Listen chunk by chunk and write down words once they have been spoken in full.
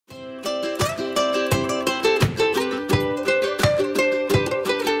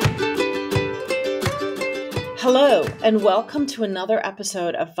Hello, and welcome to another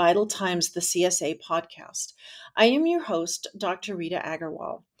episode of Vital Times, the CSA podcast. I am your host, Dr. Rita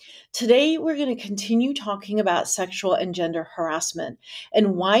Agarwal. Today, we're going to continue talking about sexual and gender harassment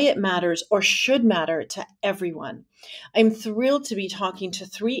and why it matters or should matter to everyone. I'm thrilled to be talking to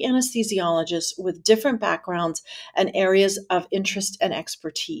three anesthesiologists with different backgrounds and areas of interest and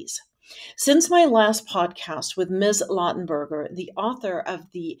expertise. Since my last podcast with Ms. Lautenberger, the author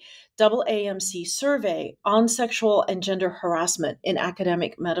of the AAMC survey on sexual and gender harassment in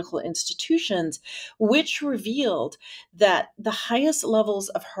academic medical institutions, which revealed that the highest levels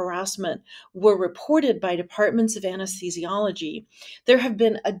of harassment were reported by departments of anesthesiology, there have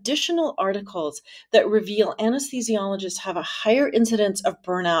been additional articles that reveal anesthesiologists have a higher incidence of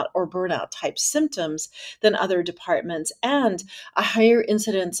burnout or burnout type symptoms than other departments and a higher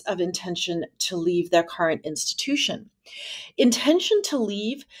incidence of intention to leave their current institution. Intention to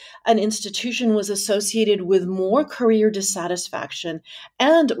leave an institution was associated with more career dissatisfaction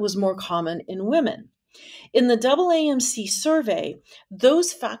and was more common in women. In the AAMC survey,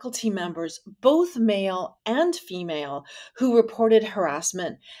 those faculty members, both male and female, who reported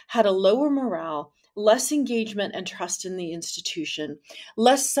harassment had a lower morale, less engagement and trust in the institution,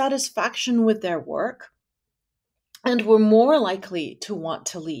 less satisfaction with their work, and were more likely to want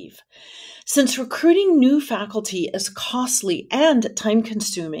to leave. Since recruiting new faculty is costly and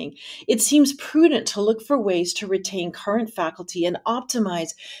time-consuming, it seems prudent to look for ways to retain current faculty and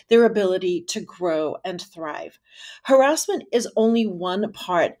optimize their ability to grow and thrive. Harassment is only one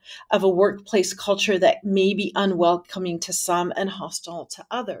part of a workplace culture that may be unwelcoming to some and hostile to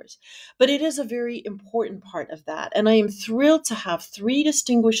others, but it is a very important part of that. And I am thrilled to have three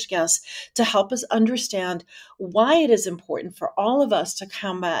distinguished guests to help us understand why it is important for all of us to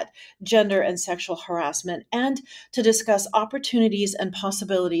combat gender and sexual harassment and to discuss opportunities and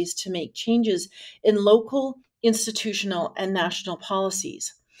possibilities to make changes in local, institutional, and national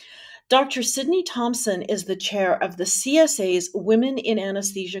policies. Dr. Sydney Thomson is the chair of the CSA's Women in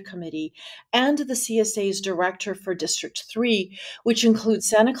Anesthesia Committee and the CSA's director for District 3, which includes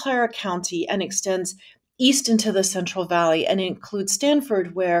Santa Clara County and extends east into the Central Valley and includes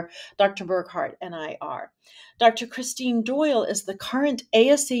Stanford, where Dr. Burgart and I are. Dr. Christine Doyle is the current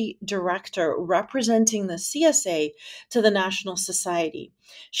ASA director representing the CSA to the National Society.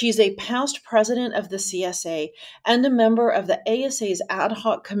 She's a past president of the CSA and a member of the ASA's Ad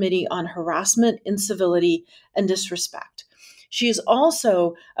Hoc Committee on Harassment, Incivility, and Disrespect. She is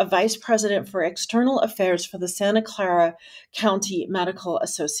also a vice president for external affairs for the Santa Clara County Medical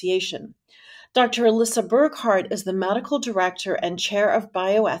Association. Dr. Alyssa Burgart is the medical director and chair of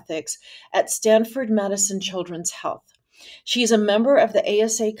bioethics at Stanford Medicine Children's Health. She is a member of the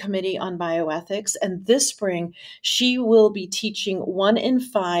ASA Committee on Bioethics, and this spring she will be teaching 1 in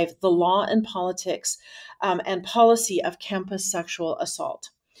 5 the law and politics and policy of campus sexual assault.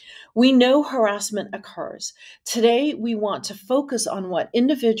 We know harassment occurs. Today, we want to focus on what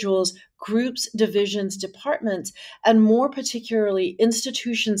individuals, groups, divisions, departments, and more particularly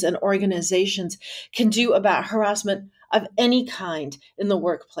institutions and organizations can do about harassment of any kind in the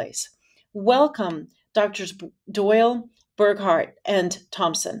workplace. Welcome, Drs. Doyle, Burgart, and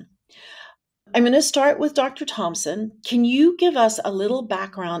Thomson. I'm going to start with Dr. Thomson. Can you give us a little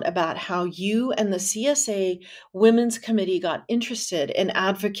background about how you and the CSA Women's Committee got interested in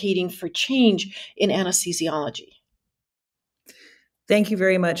advocating for change in anesthesiology? Thank you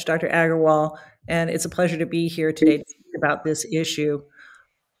very much, Dr. Agarwal, and it's a pleasure to be here today to speak about this issue.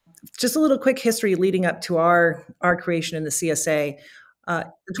 Just a little quick history leading up to our creation in the CSA.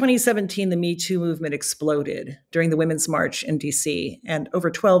 In 2017, the Me Too movement exploded during the Women's March in DC, and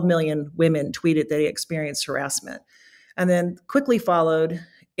over 12 million women tweeted that they experienced harassment. And then quickly followed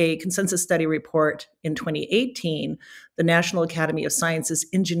a consensus study report in 2018. The National Academy of Sciences,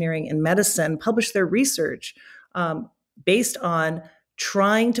 Engineering, and Medicine published their research based on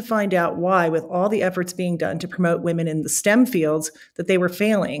trying to find out why, with all the efforts being done to promote women in the STEM fields, that they were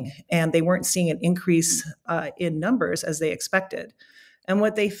failing and they weren't seeing an increase in numbers as they expected. And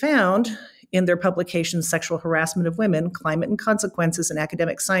what they found in their publication, Sexual Harassment of Women, Climate and Consequences in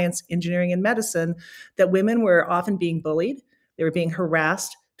Academic Science, Engineering, and Medicine, that women were often being bullied, they were being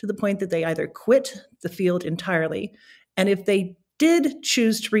harassed to the point that they either quit the field entirely, and if they did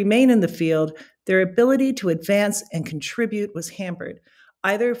choose to remain in the field, their ability to advance and contribute was hampered,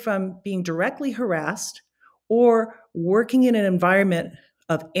 either from being directly harassed or working in an environment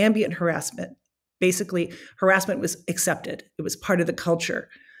of ambient harassment. Basically, harassment was accepted. It was part of the culture.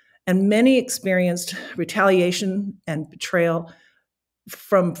 And many experienced retaliation and betrayal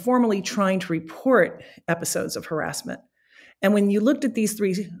from formally trying to report episodes of harassment. And when you looked at these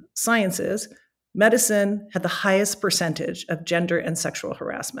three sciences, medicine had the highest percentage of gender and sexual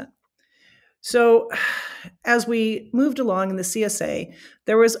harassment. So, as we moved along in the CSA,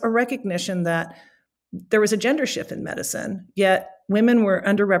 there was a recognition that there was a gender shift in medicine, yet women were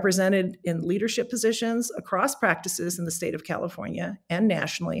underrepresented in leadership positions across practices in the state of California and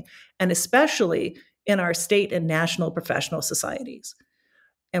nationally, and especially in our state and national professional societies.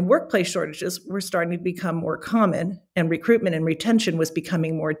 And workplace shortages were starting to become more common, and recruitment and retention was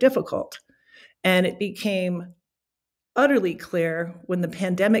becoming more difficult. And it became utterly clear when the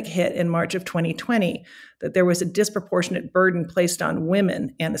pandemic hit in March of 2020 that there was a disproportionate burden placed on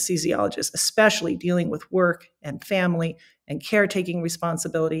women anesthesiologists, especially dealing with work and family and caretaking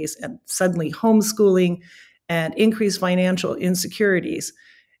responsibilities and suddenly homeschooling and increased financial insecurities.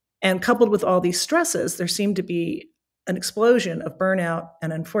 And coupled with all these stresses, there seemed to be an explosion of burnout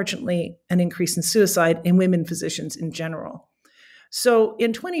and, unfortunately, an increase in suicide in women physicians in general. So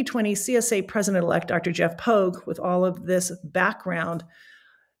in 2020, CSA President-elect Dr. Jeff Pogue, with all of this background,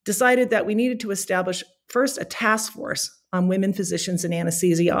 decided that we needed to establish first a task force on women physicians in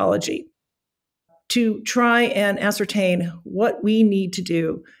anesthesiology to try and ascertain what we need to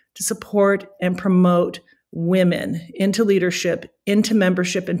do to support and promote women into leadership, into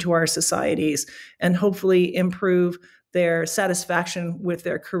membership into our societies, and hopefully improve their satisfaction with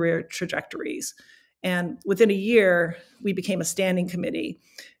their career trajectories. And within a year, we became a standing committee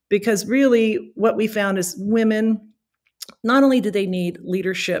because really what we found is women, not only did they need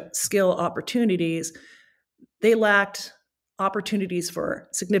leadership skill opportunities, they lacked opportunities for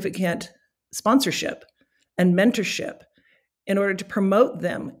significant sponsorship and mentorship in order to promote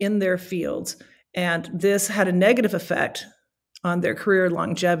them in their fields. And this had a negative effect on their career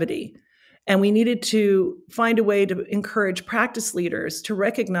longevity. And we needed to find a way to encourage practice leaders to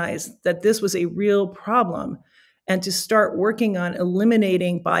recognize that this was a real problem and to start working on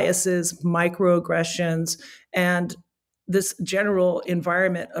eliminating biases, microaggressions, and this general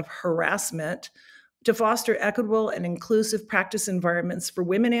environment of harassment to foster equitable and inclusive practice environments for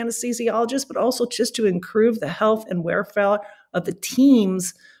women anesthesiologists, but also just to improve the health and welfare of the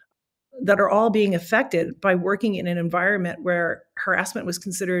teams that are all being affected by working in an environment where harassment was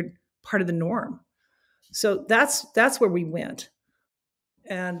considered part of the norm. So that's where we went.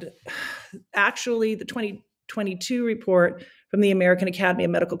 And actually, the 2022 report from the American Academy of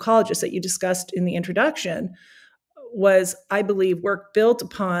Medical Colleges that you discussed in the introduction was, I believe, work built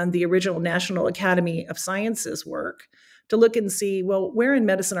upon the original National Academy of Sciences work to look and see, well, where in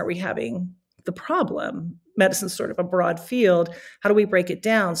medicine are we having the problem? Medicine's sort of a broad field. How do we break it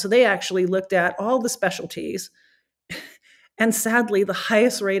down? So they actually looked at all the specialties. And sadly, the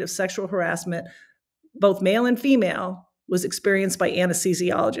highest rate of sexual harassment, both male and female, was experienced by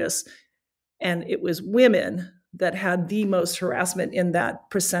anesthesiologists. And it was women that had the most harassment in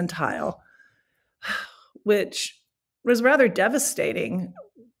that percentile, which was rather devastating.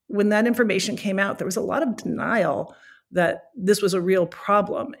 When that information came out, there was a lot of denial that this was a real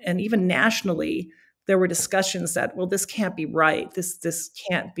problem. And even nationally, there were discussions that, well, this can't be right. This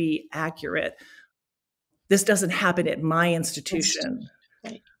can't be accurate. This doesn't happen at my institution.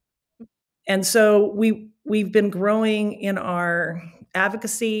 Right. And so we've been growing in our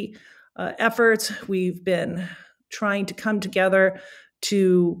advocacy efforts. We've been trying to come together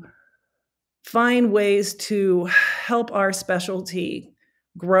to find ways to help our specialty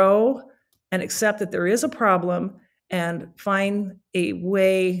grow and accept that there is a problem and find a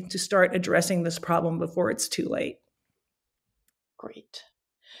way to start addressing this problem before it's too late. Great.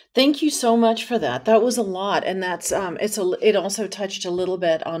 Thank you so much for that. That was a lot, and that's it also touched a little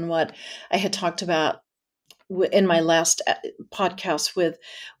bit on what I had talked about in my last podcast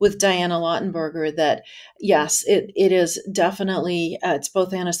with Diana Lautenberger, that yes, it is definitely it's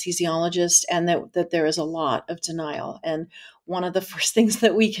both anesthesiologists, and that there is a lot of denial. And one of the first things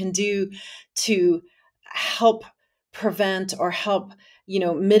that we can do to help prevent or help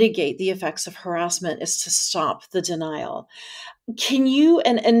mitigate the effects of harassment is to stop the denial. Can you,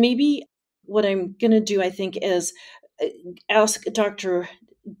 and maybe what I'm going to do, I think, is ask Dr.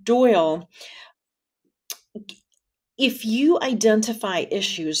 Doyle, if you identify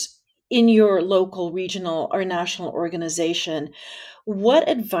issues in your local, regional, or national organization, what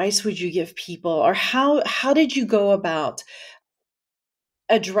advice would you give people, or how did you go about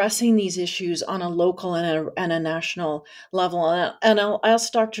addressing these issues on a local and a national level? And I'll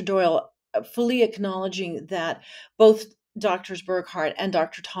ask Dr. Doyle, fully acknowledging that both Drs. Burgart and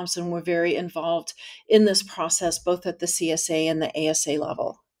Dr. Thomson were very involved in this process, both at the CSA and the ASA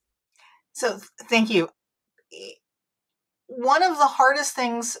level. So thank you. One of the hardest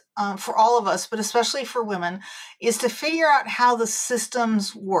things for all of us, but especially for women, is to figure out how the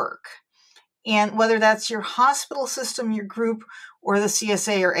systems work. And whether that's your hospital system, your group, or the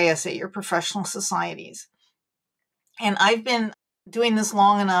CSA or ASA, your professional societies. And I've been doing this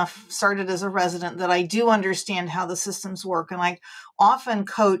long enough, started as a resident, that I do understand how the systems work. And I often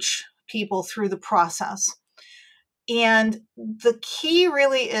coach people through the process. And the key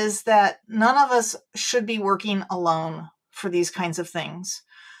really is that none of us should be working alone for these kinds of things.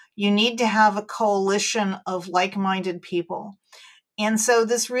 You need to have a coalition of like-minded people. And so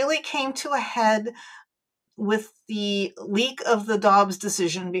this really came to a head with the leak of the Dobbs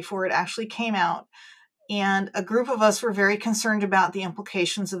decision before it actually came out. And a group of us were very concerned about the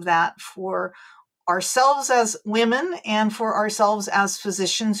implications of that for ourselves as women and for ourselves as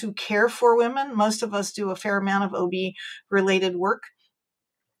physicians who care for women. Most of us do a fair amount of OB-related work.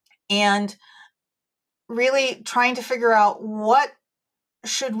 And really trying to figure out what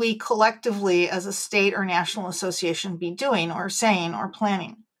should we collectively as a state or national association be doing or saying or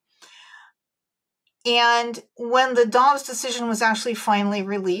planning. And when the Dobbs decision was actually finally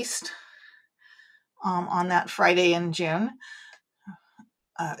released on that Friday in June,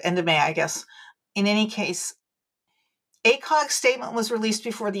 end of May, I guess, in any case, ACOG's statement was released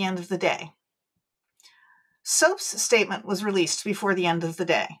before the end of the day. SOAP's statement was released before the end of the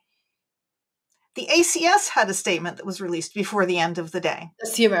day. The ACS had a statement that was released before the end of the day.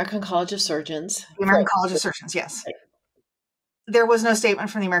 That's the American College of Surgeons. The American College of Surgeons, yes. There was no statement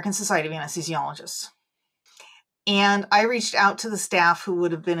from the American Society of Anesthesiologists. And I reached out to the staff who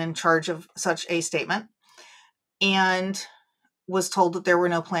would have been in charge of such a statement and was told that there were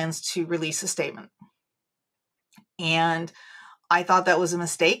no plans to release a statement. And I thought that was a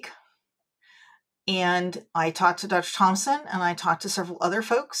mistake. And I talked to Dr. Thomson and I talked to several other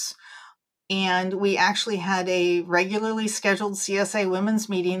folks. And we actually had a regularly scheduled CSA women's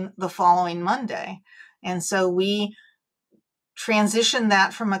meeting the following Monday. And so we transitioned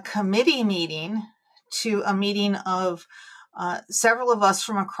that from a committee meeting to a meeting of several of us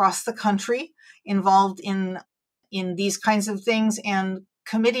from across the country involved in these kinds of things, and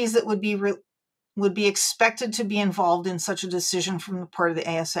committees that would be expected to be involved in such a decision from the part of the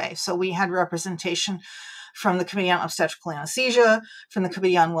ASA. So we had representation from the Committee on Obstetrical Anesthesia, from the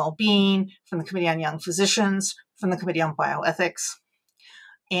Committee on Wellbeing, from the Committee on Young Physicians, from the Committee on Bioethics.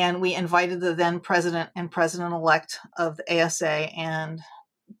 And we invited the then president and president-elect of the ASA and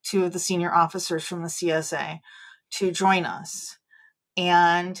two of the senior officers from the CSA to join us.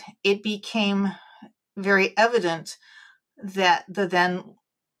 And it became very evident that the then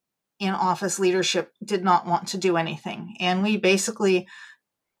in-office leadership did not want to do anything. And we basically,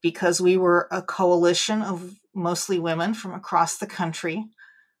 because we were a coalition of mostly women from across the country,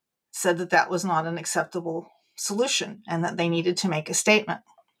 said that that was not an acceptable solution and that they needed to make a statement.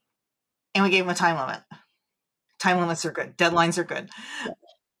 And we gave them a time limit. Time limits are good. Deadlines are good.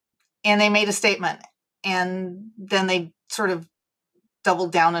 And they made a statement. And then they sort of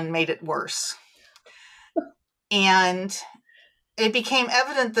doubled down and made it worse. And it became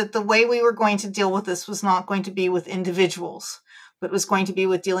evident that the way we were going to deal with this was not going to be with individuals, but was going to be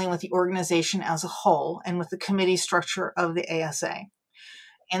with dealing with the organization as a whole and with the committee structure of the ASA.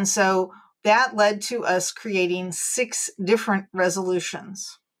 And so that led to us creating 6 different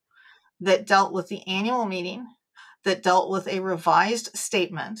resolutions that dealt with the annual meeting, that dealt with a revised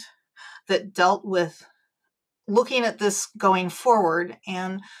statement, that dealt with looking at this going forward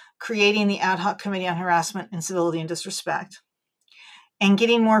and creating the ad hoc committee on harassment, incivility, and disrespect, and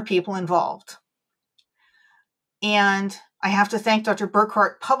getting more people involved. And I have to thank Dr.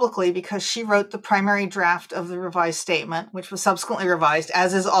 Burgart publicly because she wrote the primary draft of the revised statement, which was subsequently revised,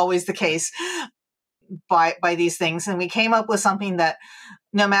 as is always the case by these things. And we came up with something that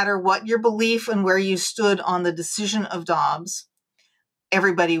no matter what your belief and where you stood on the decision of Dobbs,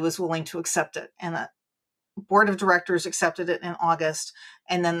 everybody was willing to accept it. And the board of directors accepted it in August,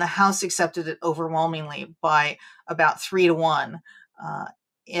 and then the House accepted it overwhelmingly by about 3-1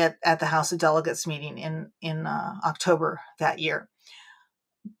 at the House of Delegates meeting in October that year.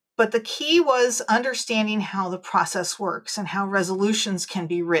 But the key was understanding how the process works and how resolutions can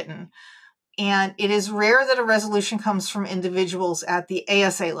be written. And it is rare that a resolution comes from individuals at the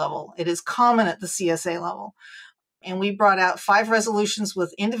ASA level. It is common at the CSA level. And we brought out 5 resolutions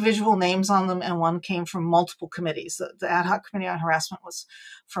with individual names on them, and one came from multiple committees. The Ad Hoc Committee on Harassment was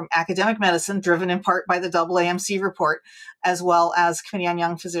from academic medicine, driven in part by the AAMC report, as well as Committee on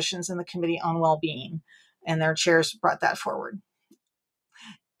Young Physicians and the Committee on Wellbeing. And their chairs brought that forward.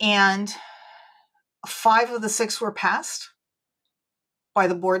 And 5 of the 6 were passed by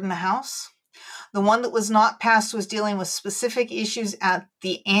the board and the House. The one that was not passed was dealing with specific issues at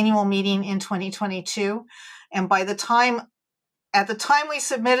the annual meeting in 2022. And at the time we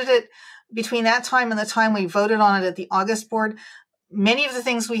submitted it, between that time and the time we voted on it at the August board, many of the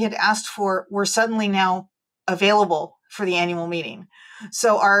things we had asked for were suddenly now available for the annual meeting.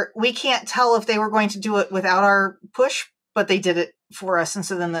 So we can't tell if they were going to do it without our push, but they did it for us. And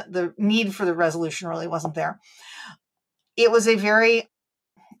so then the need for the resolution really wasn't there. It was a very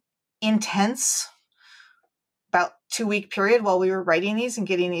intense, about 2-week period while we were writing these and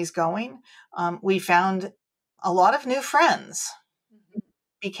getting these going. We found a lot of new friends,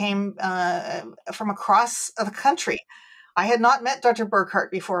 became from across the country. I had not met Dr. Burgart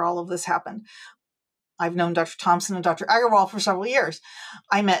before all of this happened. I've known Dr. Thomson and Dr. Agarwal for several years.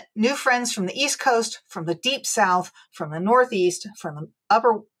 I met new friends from the East Coast, from the Deep South, from the Northeast, from the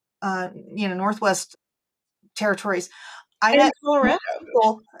upper, Northwest territories. I met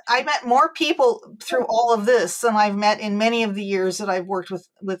more people through all of this than I've met in many of the years that I've worked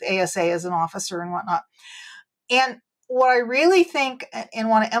with ASA as an officer and whatnot. And what I really think and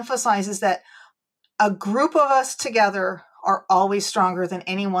want to emphasize is that a group of us together are always stronger than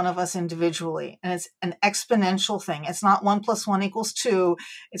any one of us individually. And it's an exponential thing. It's not 1 + 1 = 2.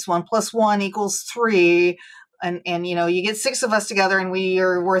 It's 1 + 1 = 3. And you get 6 of us together and we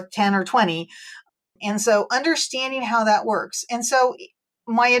are worth 10 or 20. And so understanding how that works. And so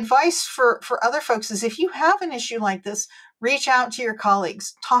my advice for other folks is, if you have an issue like this, reach out to your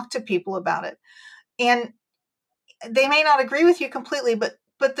colleagues, talk to people about it. And they may not agree with you completely, but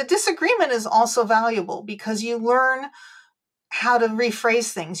the disagreement is also valuable, because you learn how to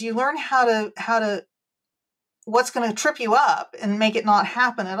rephrase things. You learn how to what's going to trip you up and make it not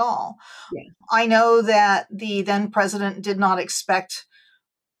happen at all. Yeah. I know that the then president did not expect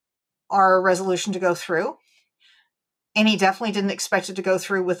our resolution to go through, and he definitely didn't expect it to go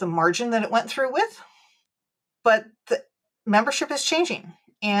through with the margin that it went through with. But the membership is changing,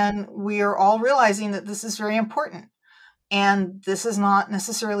 and we are all realizing that this is very important. And this is not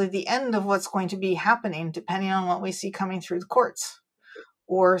necessarily the end of what's going to be happening, depending on what we see coming through the courts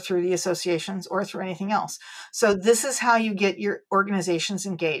or through the associations or through anything else. So this is how you get your organizations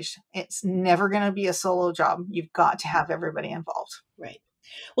engaged. It's never going to be a solo job. You've got to have everybody involved. Right.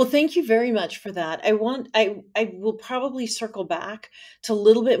 Well, thank you very much for that. I will probably circle back to a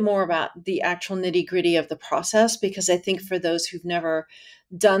little bit more about the actual nitty-gritty of the process, because I think for those who've never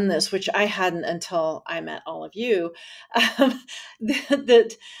done this, which I hadn't until I met all of you,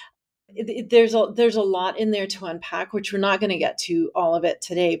 that there's a lot in there to unpack, which we're not going to get to all of it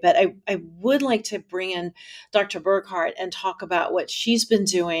today. But I would like to bring in Dr. Burgart and talk about what she's been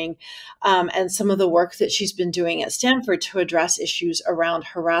doing, and some of the work that she's been doing at Stanford to address issues around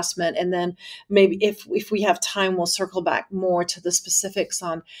harassment. And then maybe if we have time, we'll circle back more to the specifics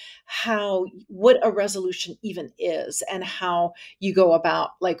on what a resolution even is and how you go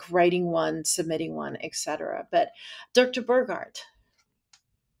about, like, writing one, submitting one, etc. But Dr. Burgart.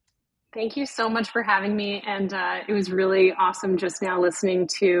 Thank you so much for having me. And it was really awesome just now listening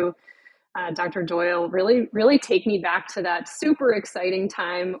to Dr. Doyle really take me back to that super exciting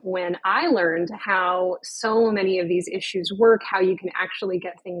time when I learned how so many of these issues work, how you can actually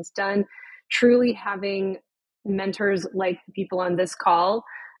get things done. Truly having mentors like the people on this call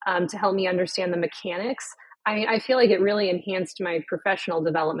to help me understand the mechanics. I feel like it really enhanced my professional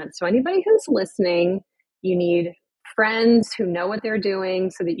development. So anybody who's listening, you need friends who know what they're doing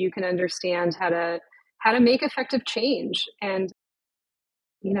so that you can understand how to make effective change. And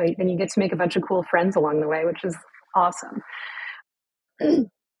then you get to make a bunch of cool friends along the way, which is awesome.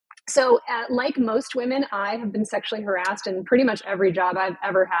 So like most women, I have been sexually harassed in pretty much every job I've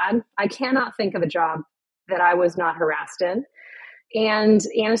ever had. I cannot think of a job that I was not harassed in. And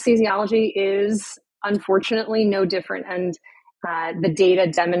anesthesiology is unfortunately no different. And the data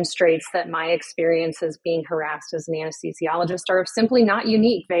demonstrates that my experiences being harassed as an anesthesiologist are simply not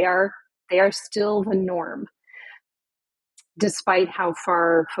unique. They are still the norm, despite how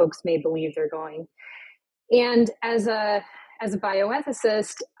far folks may believe they're going. And as a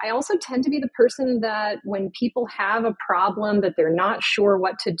bioethicist, I also tend to be the person that when people have a problem that they're not sure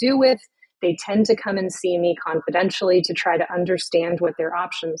what to do with, they tend to come and see me confidentially to try to understand what their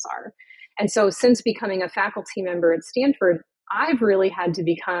options are. And so since becoming a faculty member at Stanford, I've really had to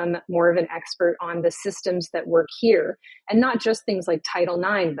become more of an expert on the systems that work here, and not just things like Title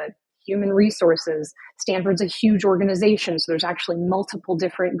IX, but human resources. Stanford's a huge organization, so there's actually multiple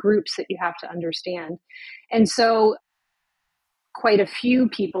different groups that you have to understand. And so quite a few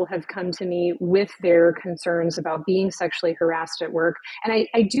people have come to me with their concerns about being sexually harassed at work. And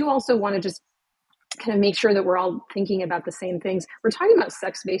I do also want to just kind of make sure that we're all thinking about the same things. We're talking about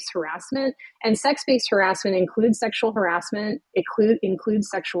sex-based harassment, and sex-based harassment includes sexual harassment, includes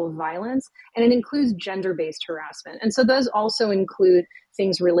sexual violence, and it includes gender-based harassment. And so those also include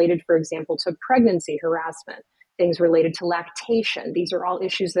things related, for example, to pregnancy harassment, things related to lactation. These are all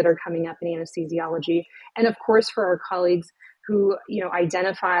issues that are coming up in anesthesiology. And of course, for our colleagues who,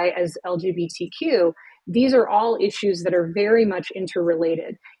 identify as LGBTQ, these are all issues that are very much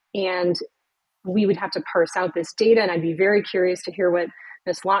interrelated. And we would have to parse out this data, and I'd be very curious to hear what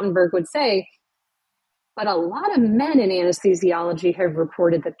Ms. Lautenberg would say. But a lot of men in anesthesiology have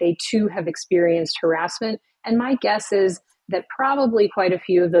reported that they too have experienced harassment. And my guess is that probably quite a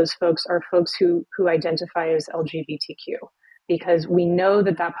few of those folks are folks who identify as LGBTQ, because we know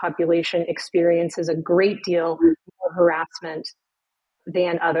that population experiences a great deal more harassment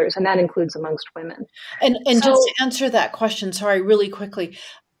than others, and that includes amongst women. And so, just to answer that question, sorry, really quickly,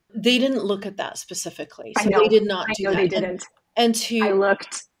 they didn't look at that specifically. So they did not do that. They didn't. And I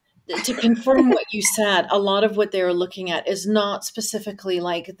looked. To confirm what you said, a lot of what they're looking at is not specifically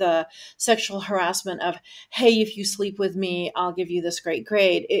like the sexual harassment of, hey, if you sleep with me, I'll give you this great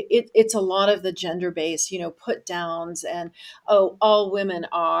grade. It's a lot of the gender-based, put downs and, oh, all women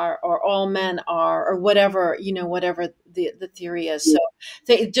are, or all men are, or whatever, whatever the theory is.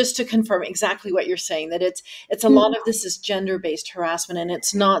 So just to confirm exactly what you're saying, that it's a lot of this is gender-based harassment, and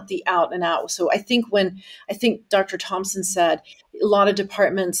it's not the out and out. So I think Dr. Thomson said a lot of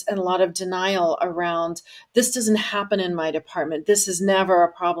departments and a lot of denial around, this doesn't happen in my department, this is never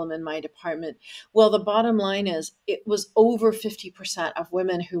a problem in my department. Well, the bottom line is it was over 50% of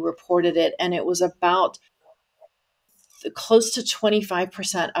women who reported it, and it was about close to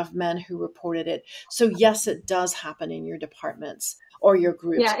 25% of men who reported it. So yes, it does happen in your departments or your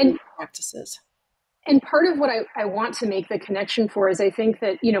groups and practices. And part of what I want to make the connection for is I think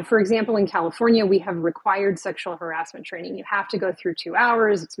that, for example, in California, we have required sexual harassment training. You have to go through 2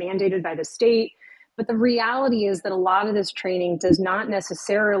 hours. It's mandated by the state. But the reality is that a lot of this training does not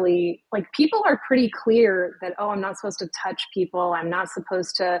necessarily, people are pretty clear that, oh, I'm not supposed to touch people. I'm not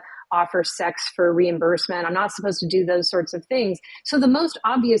supposed to offer sex for reimbursement. I'm not supposed to do those sorts of things. So the most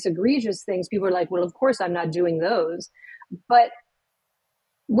obvious egregious things, people are like, well, of course I'm not doing those. But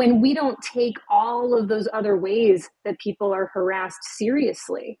when we don't take all of those other ways that people are harassed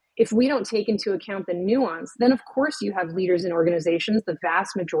seriously, if we don't take into account the nuance, then of course you have leaders in organizations, the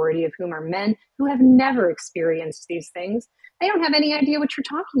vast majority of whom are men, who have never experienced these things. They don't have any idea what you're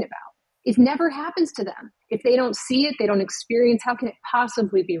talking about. It never happens to them. If they don't see it, they don't experience, how can it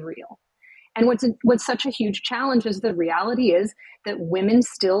possibly be real? And what's such a huge challenge is the reality is that women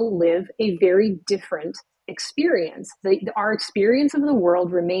still live a very different experience. Our experience of the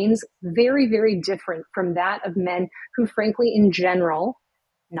world remains very, very different from that of men who, frankly, in general,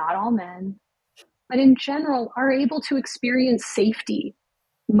 not all men, but in general, are able to experience safety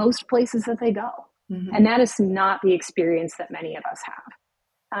most places that they go. Mm-hmm. And that is not the experience that many of us have.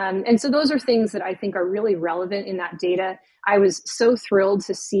 And so those are things that I think are really relevant in that data. I was so thrilled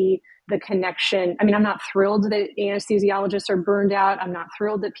to see the connection. I mean, I'm not thrilled that anesthesiologists are burned out. I'm not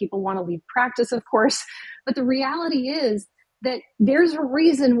thrilled that people want to leave practice, of course. But the reality is that there's a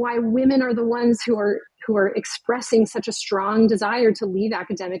reason why women are the ones who are expressing such a strong desire to leave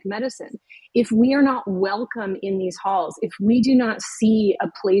academic medicine. If we are not welcome in these halls, if we do not see a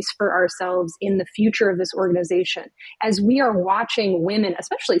place for ourselves in the future of this organization, as we are watching women,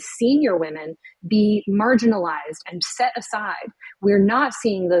 especially senior women, be marginalized and set aside, we're not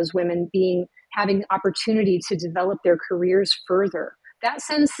seeing those women having opportunity to develop their careers further. That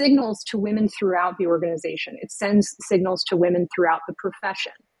sends signals to women throughout the organization. It sends signals to women throughout the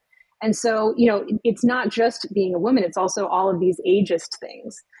profession. And so, it's not just being a woman, it's also all of these ageist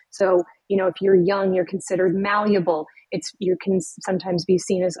things. So, if you're young, you're considered malleable. You can sometimes be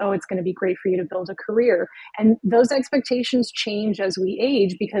seen as, oh, it's going to be great for you to build a career. And those expectations change as we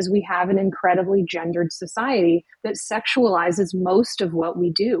age because we have an incredibly gendered society that sexualizes most of what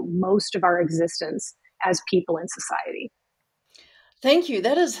we do, most of our existence as people in society. Thank you.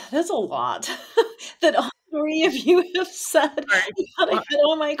 That's a lot that all 3 of you have said. I had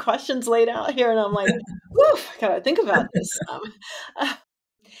all my questions laid out here, and I'm like, whew, I gotta think about this.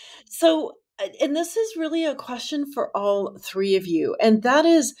 So, and this is really a question for all 3 of you, and that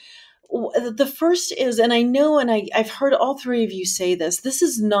is, the first is, and I know, and I've heard all 3 of you say this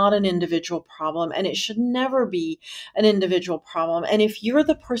is not an individual problem, and it should never be an individual problem. And if you're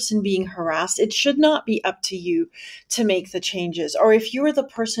the person being harassed, it should not be up to you to make the changes. Or if you're the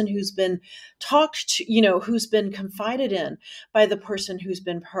person who's been talked to, who's been confided in by the person who's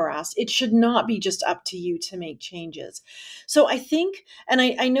been harassed, it should not be just up to you to make changes. So I think, and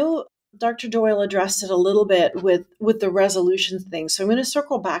I know Dr. Doyle addressed it a little bit with the resolution thing. So I'm going to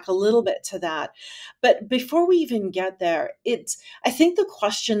circle back a little bit to that. But before we even get there, I think the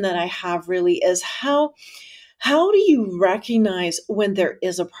question that I have really is how do you recognize when there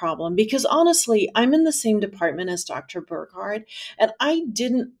is a problem? Because honestly, I'm in the same department as Dr. Burgart, and I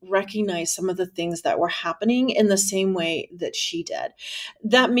didn't recognize some of the things that were happening in the same way that she did.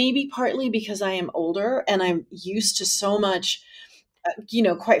 That may be partly because I am older and I'm used to so much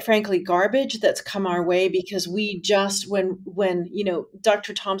quite frankly, garbage that's come our way because we just, when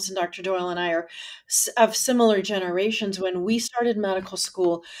Dr. Thomson, Dr. Doyle, and I are of similar generations, when we started medical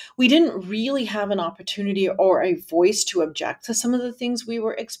school, we didn't really have an opportunity or a voice to object to some of the things we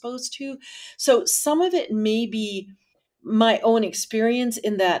were exposed to. So some of it may be my own experience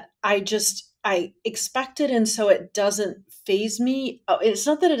in that I expect it, and so it doesn't phase me. It's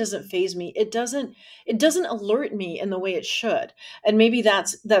not that it doesn't phase me. It doesn't alert me in the way it should. And maybe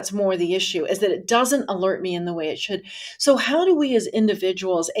that's more the issue, is that it doesn't alert me in the way it should. So how do we as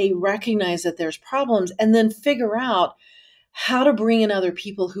individuals recognize that there's problems and then figure out how to bring in other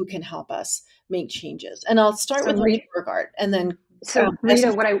people who can help us make changes? And I'll start with Dr. Burgart and then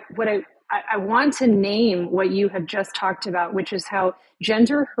Rita, I want to name what you have just talked about, which is how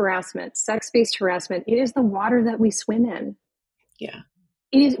gender harassment, sex-based harassment, it is the water that we swim in. Yeah.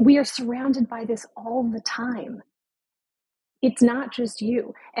 We are surrounded by this all the time. It's not just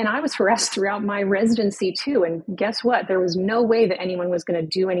you. And I was harassed throughout my residency too. And guess what? There was no way that anyone was going to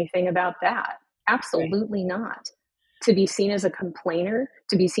do anything about that. Absolutely not. To be seen as a complainer,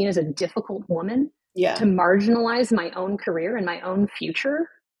 to be seen as a difficult woman, to marginalize my own career and my own future,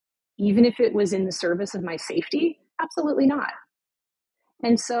 even if it was in the service of my safety, absolutely not.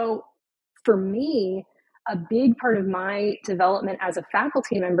 And so for me, a big part of my development as a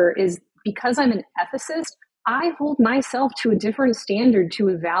faculty member is, because I'm an ethicist, I hold myself to a different standard to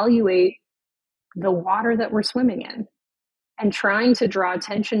evaluate the water that we're swimming in, and trying to draw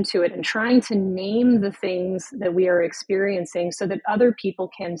attention to it and trying to name the things that we are experiencing so that other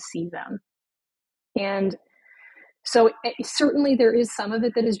people can see them. And so certainly there is some of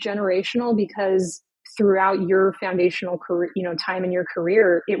it that is generational, because throughout your foundational career, time in your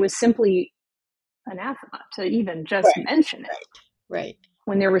career, it was simply anathema to even just mention it. Right.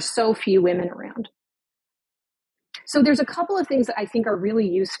 When there were so few women around. So there's a couple of things that I think are really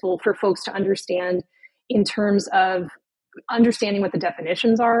useful for folks to understand in terms of understanding what the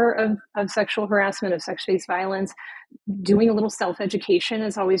definitions are of sexual harassment, of sex-based violence. Doing a little self-education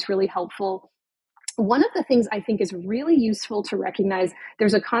is always really helpful. One of the things I think is really useful to recognize,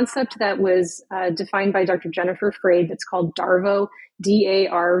 there's a concept that was defined by Dr. Jennifer Freyd that's called DARVO,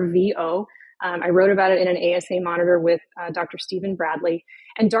 D-A-R-V-O. I wrote about it in an ASA monitor with Dr. Stephen Bradley.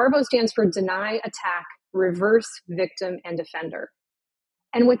 And DARVO stands for Deny, Attack, Reverse, Victim, and Offender.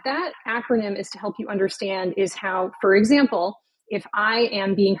 And what that acronym is to help you understand is how, for example, if I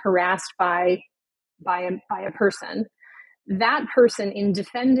am being harassed by a person, that person, in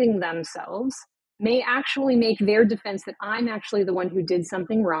defending themselves, may actually make their defense that I'm actually the one who did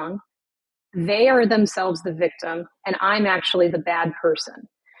something wrong. They are themselves the victim, and I'm actually the bad person.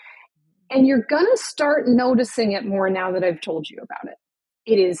 And you're going to start noticing it more now that I've told you about it.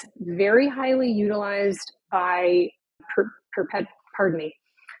 It is very highly utilized by,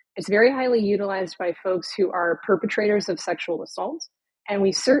 it's very highly utilized by folks who are perpetrators of sexual assault. And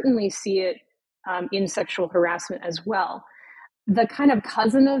we certainly see it in sexual harassment as well. The kind of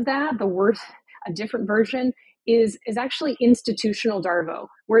cousin of that, a different version, is actually institutional DARVO,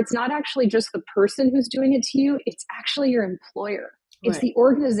 where it's not actually just the person who's doing it to you, it's actually your employer. It's the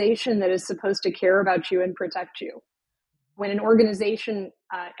organization that is supposed to care about you and protect you. When an organization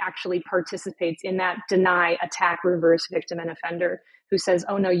actually participates in that deny, attack, reverse, victim, and offender, who says,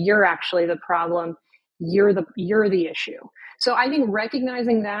 oh no, you're actually the problem, you're the issue. So I think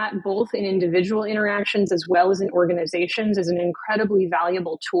recognizing that both in individual interactions as well as in organizations is an incredibly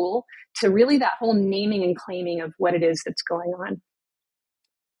valuable tool to really that whole naming and claiming of what it is that's going on.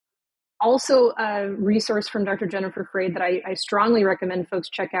 Also, a resource from Dr. Jennifer Freyd that I strongly recommend folks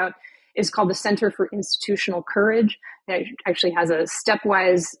check out is called the Center for Institutional Courage. It actually has a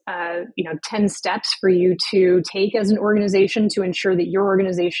stepwise, 10 steps for you to take as an organization to ensure that your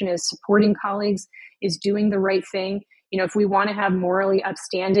organization is supporting colleagues, is doing the right thing. If we want to have morally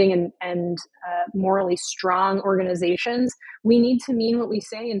upstanding and morally strong organizations, we need to mean what we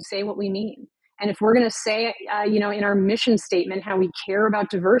say and say what we mean. And if we're going to say, in our mission statement, how we care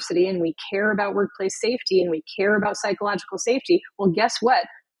about diversity and we care about workplace safety and we care about psychological safety, well, guess what?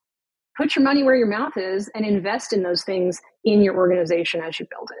 Put your money where your mouth is and invest in those things in your organization as you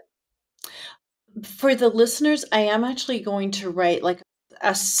build it. For the listeners, I am actually going to write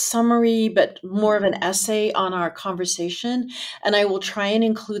a summary, but more of an essay on our conversation. And I will try and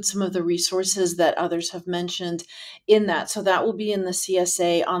include some of the resources that others have mentioned in that. So that will be in the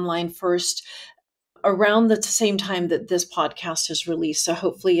CSA online first around the same time that this podcast is released. So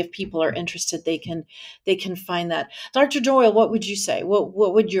hopefully if people are interested, they can find that. Dr. Doyle, what would you say? What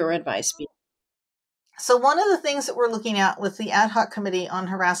would your advice be? So one of the things that we're looking at with the ad hoc committee on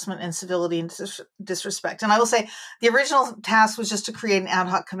harassment and civility and disrespect, and I will say the original task was just to create an ad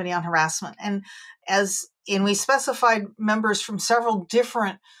hoc committee on harassment. And we specified members from several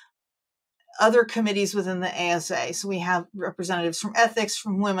different other committees within the ASA. So we have representatives from ethics,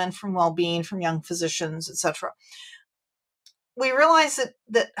 from women, from well-being, from young physicians, etc. We realize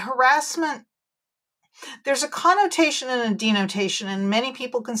that harassment, there's a connotation and a denotation, and many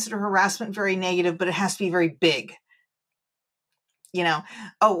people consider harassment very negative, but it has to be very big.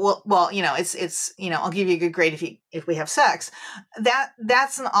 It's I'll give you a good grade if we have sex.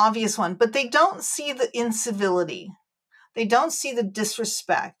 That's an obvious one, but they don't see the incivility. They don't see the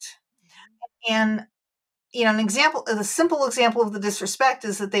disrespect. And the simple example of the disrespect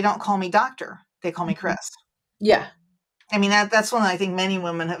is that they don't call me doctor. They call me Chris. Yeah. I mean, that's one that I think many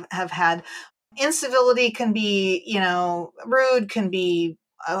women have had. Incivility can be, rude, can be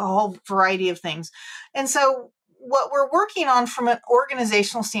a whole variety of things. And so what we're working on from an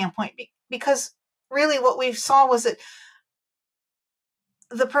organizational standpoint, because really what we saw was that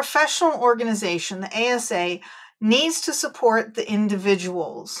the professional organization, the ASA, needs to support the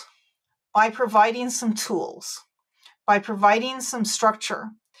individuals by providing some tools, by providing some structure.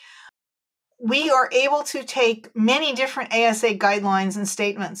 We are able to take many different ASA guidelines and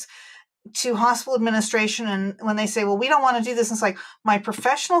statements to hospital administration, and when they say, well, we don't want to do this, it's like, my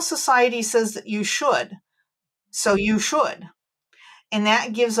professional society says that you should, so you should. And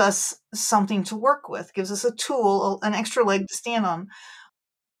that gives us something to work with, gives us a tool, an extra leg to stand on.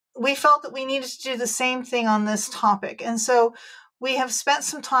 We felt that we needed to do the same thing on this topic. And so we have spent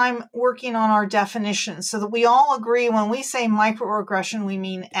some time working on our definitions so that we all agree when we say microaggression, we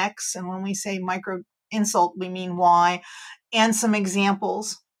mean X, and when we say micro insult, we mean Y, and some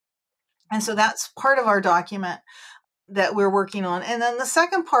examples. And so that's part of our document that we're working on. And then the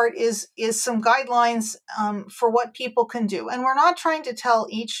second part is some guidelines for what people can do. And we're not trying to tell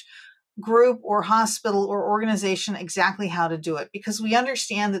each group or hospital or organization exactly how to do it, because we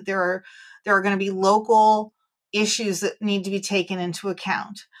understand that there are going to be local issues that need to be taken into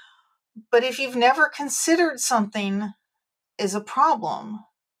account. But if you've never considered something as a problem,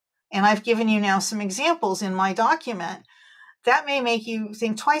 and I've given you now some examples in my document, that may make you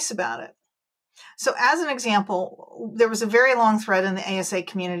think twice about it. So as an example, there was a very long thread in the ASA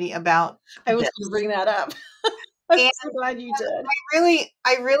community about I was going to bring that up. I'm so glad you did.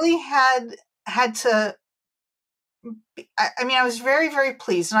 I really had to, I was very, very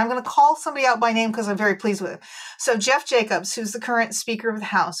pleased. And I'm going to call somebody out by name because I'm very pleased with it. So Jeff Jacobs, who's the current Speaker of the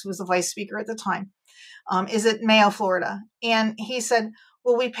House, who was the Vice Speaker at the time, is at Mayo, Florida. And he said,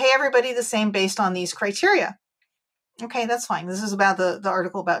 well, we pay everybody the same based on these criteria. Okay, that's fine. This is about the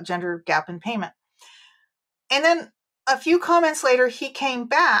article about gender gap in payment. And then a few comments later, he came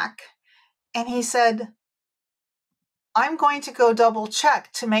back and he said, I'm going to go double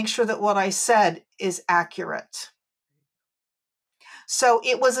check to make sure that what I said is accurate. So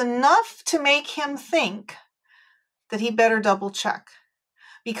it was enough to make him think that he better double check,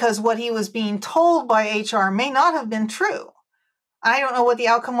 because what he was being told by HR may not have been true. I don't know what the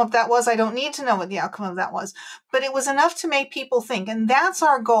outcome of that was. I don't need to know what the outcome of that was, but it was enough to make people think. And that's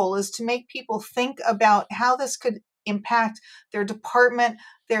our goal, is to make people think about how this could impact their department,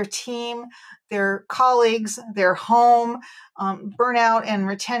 their team, their colleagues, their home, burnout and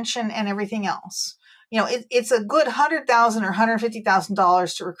retention and everything else. It's a good $100,000 or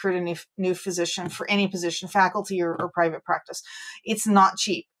 $150,000 to recruit a new physician for any position, faculty or private practice. It's not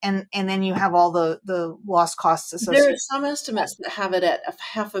cheap. And then you have all the lost costs associated. There are some estimates that have it at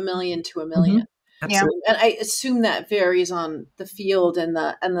 $500,000 to $1 million. Mm-hmm. Absolutely. And I assume that varies on the field and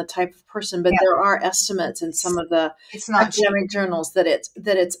the type of person, but there are estimates in some of the academic journals that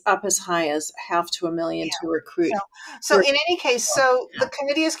it's up as high as $500,000 to $1 million to recruit. So in any case, the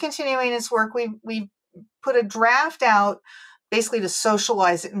committee is continuing its work. We put a draft out basically to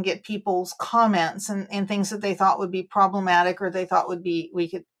socialize it and get people's comments and things that they thought would be problematic or they thought we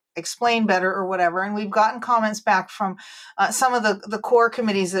could explain better or whatever. And we've gotten comments back from some of the core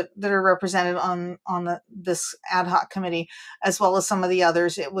committees that are represented on this ad hoc committee, as well as some of the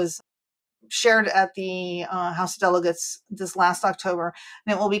others. It was shared at the House of Delegates this last October,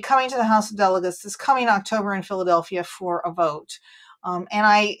 and it will be coming to the House of Delegates this coming October in Philadelphia for a vote.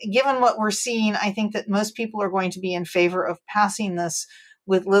 Given what we're seeing, I think that most people are going to be in favor of passing this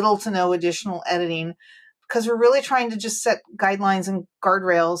with little to no additional editing, because we're really trying to just set guidelines and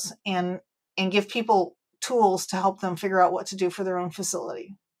guardrails and give people tools to help them figure out what to do for their own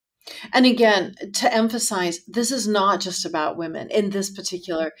facility. And again, to emphasize, this is not just about women in this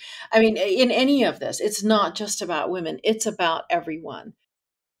particular, in any of this, it's not just about women, it's about everyone.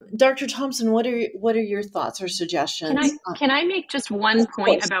 Dr. Thomson, what are your thoughts or suggestions? Can I make just one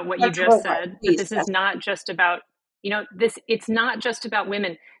point about what you just said? That this is not just about, it's not just about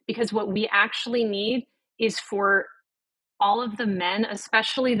women, because what we actually need is for all of the men,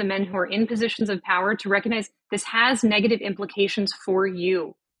 especially the men who are in positions of power, to recognize this has negative implications for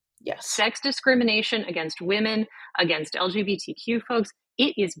you. Yes. Sex discrimination against women, against LGBTQ folks,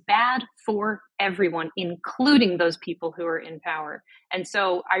 it is bad for everyone, including those people who are in power. And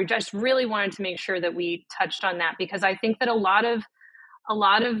so I just really wanted to make sure that we touched on that, because I think that a lot of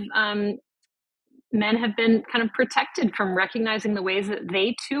men have been kind of protected from recognizing the ways that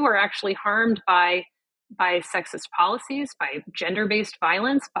they too are actually harmed by sexist policies, by gender-based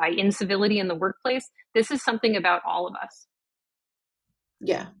violence, by incivility in the workplace. This is something about all of us.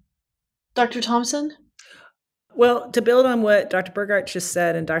 Yeah. Dr. Thomson? Well, to build on what Dr. Burgart just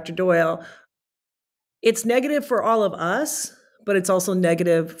said and Dr. Doyle, it's negative for all of us, but it's also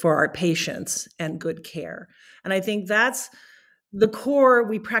negative for our patients and good care. And I think that's the core.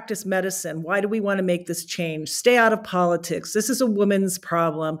 We practice medicine. Why do we want to make this change? Stay out of politics. This is a woman's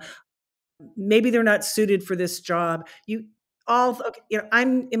problem. Maybe they're not suited for this job.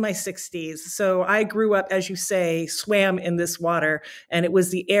 I'm in my 60s, so I grew up, as you say, swam in this water, and it was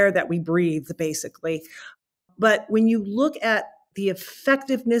the air that we breathed, basically. But when you look at the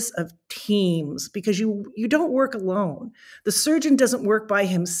effectiveness of teams, because you don't work alone. The surgeon doesn't work by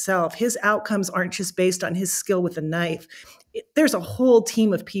himself. His outcomes aren't just based on his skill with a knife. There's a whole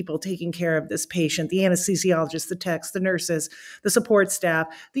team of people taking care of this patient, the anesthesiologists, the techs, the nurses, the support staff,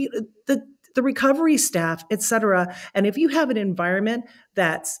 the recovery staff, et cetera. And if you have an environment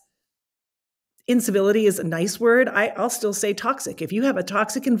that's incivility is a nice word, I'll still say toxic. If you have a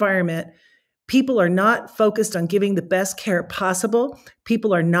toxic environment, people are not focused on giving the best care possible.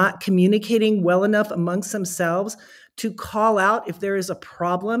 People are not communicating well enough amongst themselves to call out if there is a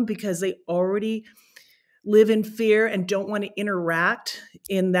problem, because they already live in fear and don't want to interact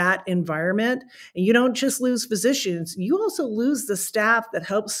in that environment. And you don't just lose physicians, you also lose the staff that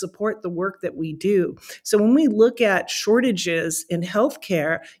helps support the work that we do. So when we look at shortages in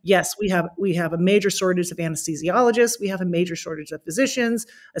healthcare, yes, we have a major shortage of anesthesiologists, we have a major shortage of physicians,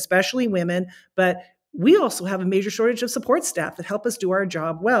 especially women, but we also have a major shortage of support staff that help us do our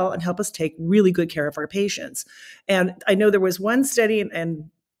job well and help us take really good care of our patients. And I know there was one study, and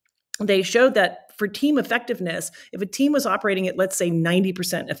they showed that for team effectiveness, if a team was operating at, let's say,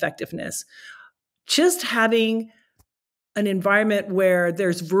 90% effectiveness, just having an environment where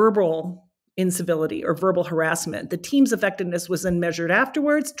there's verbal incivility or verbal harassment, the team's effectiveness was then measured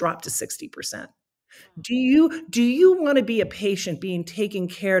afterwards, dropped to 60%. Do you want to be a patient being taken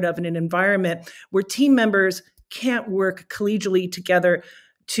care of in an environment where team members can't work collegially together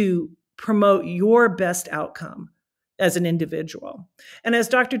to promote your best outcome as an individual? And as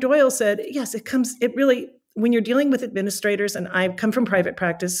Dr. Doyle said, yes, when you're dealing with administrators, and I come from private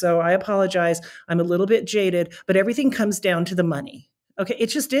practice, so I apologize, I'm a little bit jaded, but everything comes down to the money. Okay, it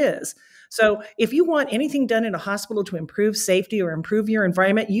just is. So if you want anything done in a hospital to improve safety or improve your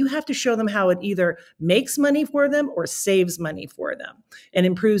environment, you have to show them how it either makes money for them or saves money for them and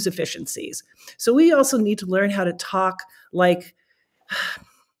improves efficiencies. So we also need to learn how to talk like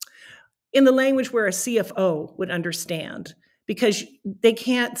in the language where a CFO would understand, because they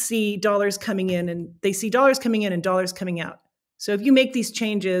can't see dollars coming in, and they see dollars coming in and dollars coming out. So if you make these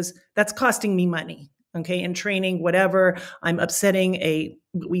changes, that's costing me money, okay? In training, whatever, I'm upsetting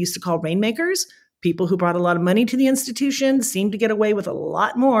what we used to call rainmakers. People who brought a lot of money to the institution seemed to get away with a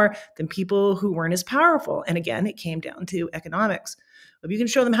lot more than people who weren't as powerful. And again, it came down to economics. If you can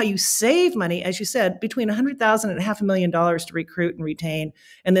show them how you save money, as you said, between $100,000 and $500,000 to recruit and retain,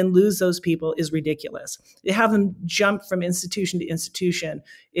 and then lose those people is ridiculous. You have them jump from institution to institution.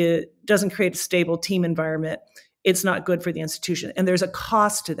 It doesn't create a stable team environment. It's not good for the institution. And there's a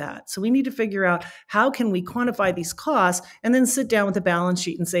cost to that. So we need to figure out how can we quantify these costs and then sit down with a balance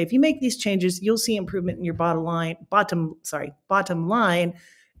sheet and say, if you make these changes, you'll see improvement in your bottom line,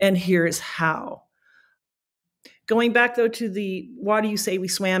 and here's how. Going back, though, to the water you say we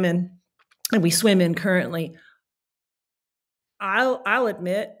swam in and we swim in currently, I'll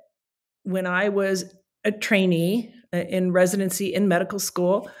admit, when I was a trainee in residency in medical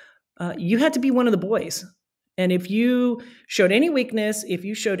school, you had to be one of the boys. And if you showed any weakness, if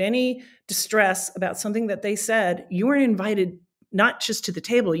you showed any distress about something that they said, you weren't invited not just to the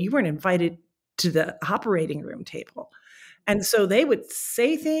table, you weren't invited to the operating room table. And so they would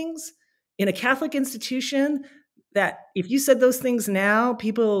say things in a Catholic institution that if you said those things now,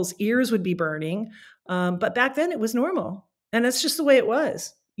 people's ears would be burning. But back then it was normal. And that's just the way it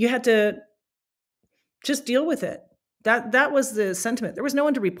was. You had to just deal with it. That was the sentiment. There was no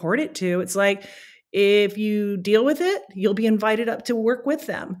one to report it to. It's like, if you deal with it, you'll be invited up to work with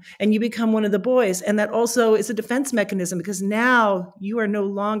them and you become one of the boys. And that also is a defense mechanism because now you are no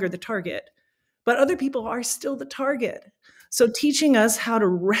longer the target, but other people are still the target. So teaching us how to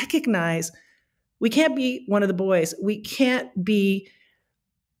recognize we can't be one of the boys. We can't be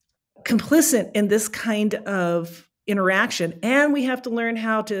complicit in this kind of interaction. And we have to learn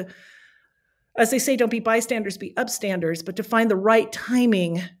how to, as they say, don't be bystanders, be upstanders, but to find the right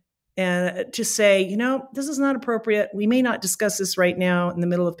timing and to say, this is not appropriate. We may not discuss this right now in the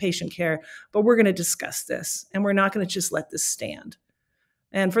middle of patient care, but we're going to discuss this and we're not going to just let this stand.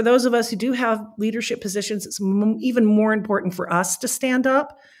 And for those of us who do have leadership positions, it's even more important for us to stand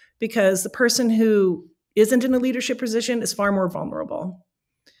up because the person who isn't in a leadership position is far more vulnerable.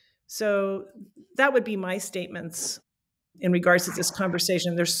 So that would be my statements in regards to this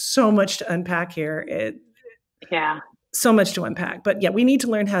conversation. There's so much to unpack here. So much to unpack. But yeah, we need to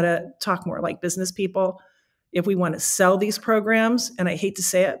learn how to talk more like business people if we want to sell these programs. And I hate to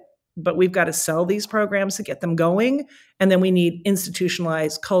say it, but we've got to sell these programs to get them going. And then we need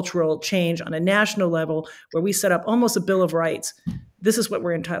institutionalized cultural change on a national level where we set up almost a Bill of Rights. This is what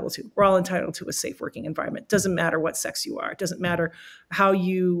we're entitled to. We're all entitled to a safe working environment. Doesn't matter what sex you are. It doesn't matter how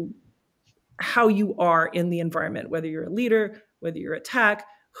you are in the environment, whether you're a leader, whether you're a tech,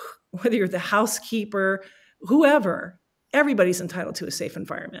 whether you're the housekeeper, whoever. Everybody's entitled to a safe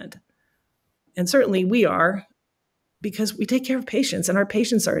environment. And certainly we are, because we take care of patients and our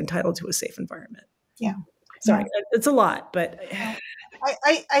patients are entitled to a safe environment. Yeah. Sorry, it's a lot, but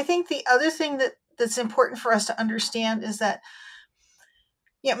I think the other thing that's important for us to understand is that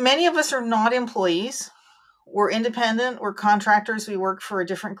many of us are not employees. We're independent. We're contractors. We work for a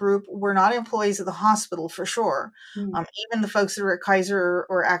different group. We're not employees of the hospital for sure. Even the folks that are at Kaiser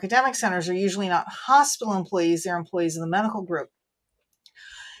or academic centers are usually not hospital employees. They're employees of the medical group.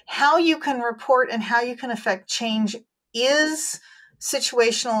 How you can report and how you can affect change is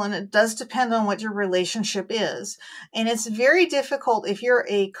situational, and it does depend on what your relationship is. And it's very difficult if you're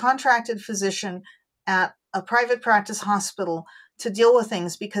a contracted physician at a private practice hospital to deal with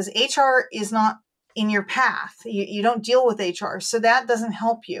things because HR is not in your path. You don't deal with HR. So that doesn't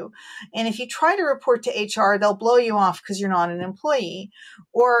help you. And if you try to report to HR, they'll blow you off because you're not an employee,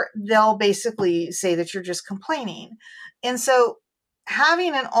 or they'll basically say that you're just complaining. And so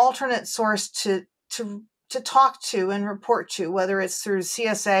having an alternate source to talk to and report to, whether it's through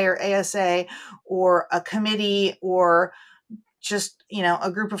CSA or ASA or a committee or just,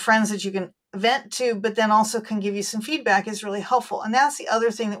 a group of friends that you can vent to, but then also can give you some feedback is really helpful. And that's the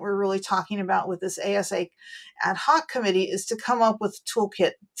other thing that we're really talking about with this ASA ad hoc committee is to come up with a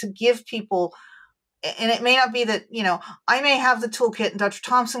toolkit to give people. And it may not be that, I may have the toolkit and Dr.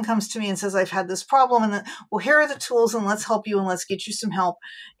 Thomson comes to me and says, I've had this problem. And then, well, here are the tools and let's help you and let's get you some help.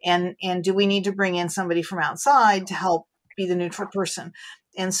 And do we need to bring in somebody from outside to help be the neutral person?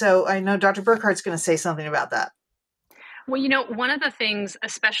 And so I know Dr. Burgart's going to say something about that. Well, one of the things,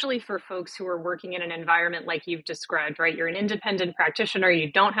 especially for folks who are working in an environment like you've described, right? You're an independent practitioner,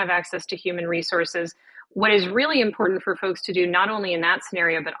 you don't have access to human resources. What is really important for folks to do, not only in that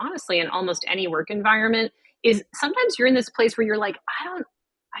scenario, but honestly in almost any work environment, is sometimes you're in this place where you're like,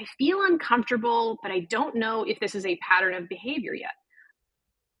 I feel uncomfortable, but I don't know if this is a pattern of behavior yet.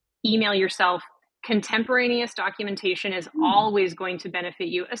 Email yourself. Contemporaneous documentation is always going to benefit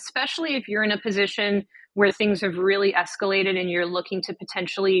you, especially if you're in a position where things have really escalated and you're looking to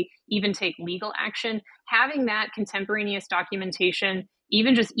potentially even take legal action. Having that contemporaneous documentation,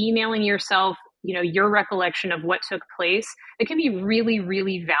 even just emailing yourself, your recollection of what took place, it can be really,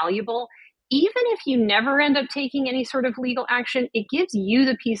 really valuable. Even if you never end up taking any sort of legal action, it gives you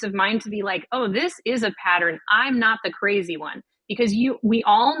the peace of mind to be like, oh, this is a pattern. I'm not the crazy one. Because we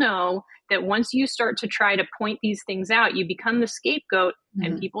all know that once you start to try to point these things out, you become the scapegoat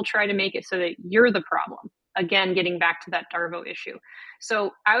and people try to make it so that you're the problem. Again, getting back to that Darvo issue.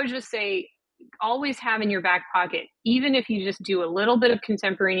 So I would just say, always have in your back pocket, even if you just do a little bit of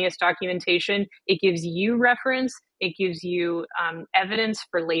contemporaneous documentation, it gives you reference, it gives you evidence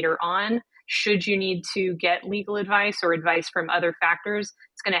for later on. Should you need to get legal advice or advice from other factors,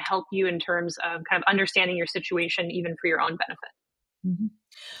 it's going to help you in terms of kind of understanding your situation, even for your own benefit. Mhm.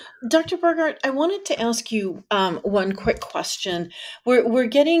 Dr. Burgart, I wanted to ask you one quick question. We're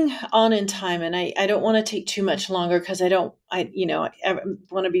getting on in time, and I don't want to take too much longer because I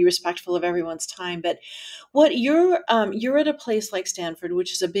want to be respectful of everyone's time. But what you're at a place like Stanford,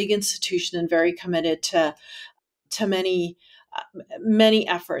 which is a big institution and very committed to many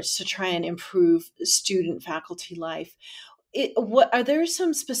efforts to try and improve student faculty life. What are there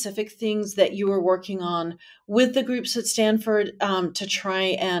some specific things that you are working on with the groups at Stanford to try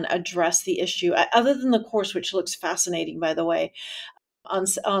and address the issue, other than the course, which looks fascinating, by the way,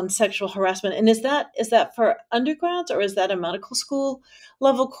 on sexual harassment? And is that for undergrads, or is that a medical school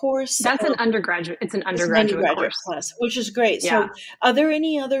level course? That's an undergraduate. It's an It's an undergraduate undergraduate course. class, which is great. Yeah. So, are there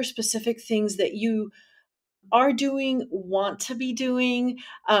any other specific things that you are doing, want to be doing,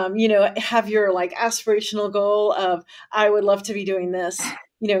 have your like aspirational goal of, I would love to be doing this,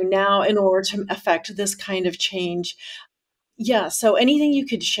 now in order to affect this kind of change? Yeah. So anything you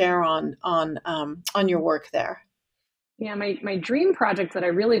could share on your work there? Yeah, my dream project that I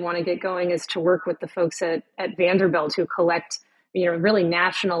really want to get going is to work with the folks at Vanderbilt who collect, really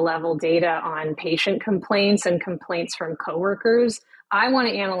national level data on patient complaints and complaints from coworkers. I want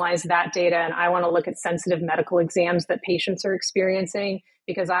to analyze that data, and I want to look at sensitive medical exams that patients are experiencing,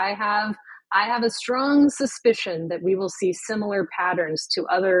 because I have a strong suspicion that we will see similar patterns to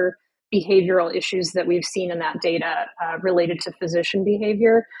other behavioral issues that we've seen in that data related to physician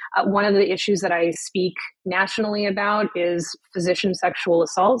behavior. One of the issues that I speak nationally about is physician sexual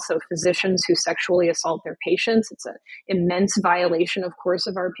assault. So physicians who sexually assault their patients. It's an immense violation, of course,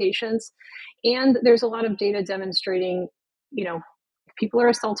 of our patients. And there's a lot of data demonstrating, if people are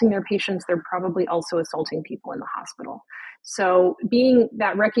assaulting their patients, they're probably also assaulting people in the hospital. So being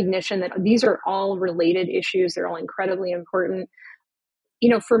that recognition that these are all related issues, they're all incredibly important.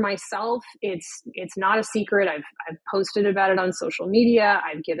 For myself, it's not a secret. I've posted about it on social media.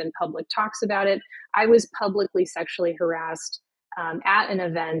 I've given public talks about it. I was publicly sexually harassed at an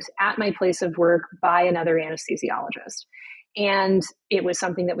event at my place of work by another anesthesiologist, and it was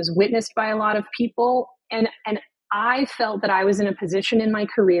something that was witnessed by a lot of people. And I felt that I was in a position in my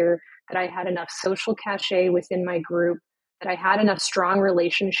career that I had enough social cachet within my group, that I had enough strong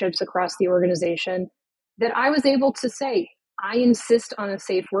relationships across the organization, that I was able to say, I insist on a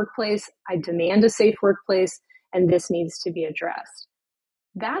safe workplace. I demand a safe workplace, and this needs to be addressed.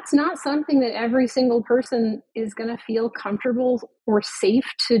 That's not something that every single person is going to feel comfortable or safe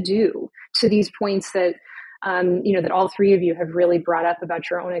to do, to these points that, that all three of you have really brought up about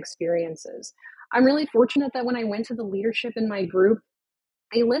your own experiences. I'm really fortunate that when I went to the leadership in my group,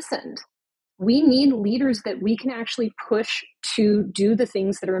 they listened. We need leaders that we can actually push to do the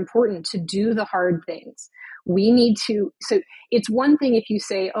things that are important, to do the hard things. We need to, so it's one thing if you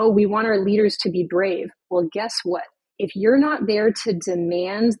say, oh, we want our leaders to be brave. Well, guess what? If you're not there to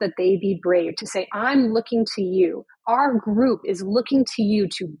demand that they be brave, to say, I'm looking to you, our group is looking to you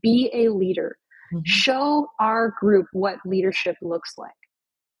to be a leader, show our group what leadership looks like.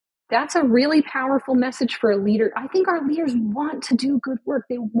 That's a really powerful message for a leader. I think our leaders want to do good work.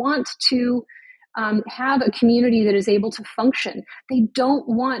 They want to have a community that is able to function. They don't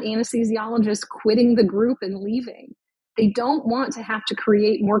want anesthesiologists quitting the group and leaving. They don't want to have to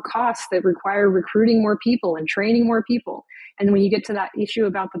create more costs that require recruiting more people and training more people. And when you get to that issue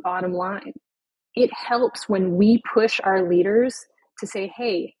about the bottom line, it helps when we push our leaders to say,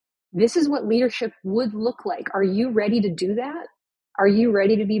 hey, this is what leadership would look like. Are you ready to do that? Are you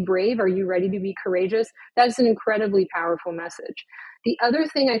ready to be brave? Are you ready to be courageous? That's an incredibly powerful message. The other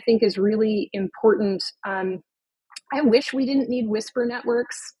thing I think is really important, I wish we didn't need whisper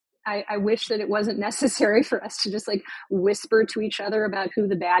networks. I wish that it wasn't necessary for us to just like whisper to each other about who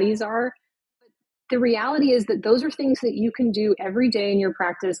the baddies are. But the reality is that those are things that you can do every day in your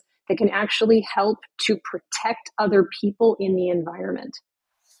practice that can actually help to protect other people in the environment.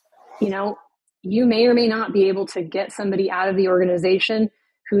 You may or may not be able to get somebody out of the organization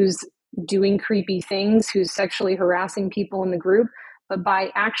who's doing creepy things, who's sexually harassing people in the group, but by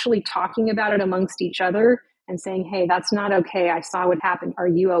actually talking about it amongst each other and saying, hey, that's not okay. I saw what happened. Are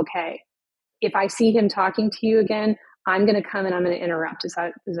you okay? If I see him talking to you again, I'm going to come and I'm going to interrupt. Is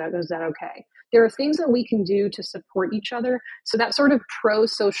that okay? There are things that we can do to support each other. So that sort of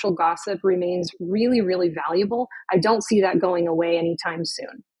pro-social gossip remains really, really valuable. I don't see that going away anytime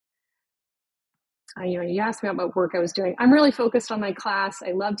soon. You asked me about what work I was doing. I'm really focused on my class.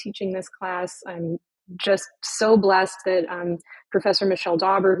 I love teaching this class. I'm just so blessed that Professor Michelle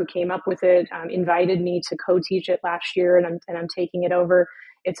Dauber, who came up with it, invited me to co-teach it last year, and I'm taking it over.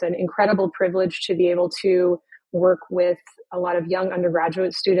 It's an incredible privilege to be able to work with a lot of young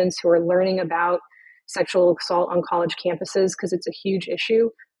undergraduate students who are learning about sexual assault on college campuses because it's a huge issue.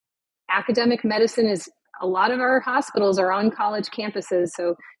 Academic medicine is, a lot of our hospitals are on college campuses,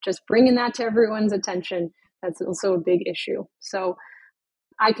 so just bringing that to everyone's attention, that's also a big issue. So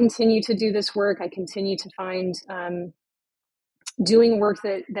I continue to do this work. I continue to find doing work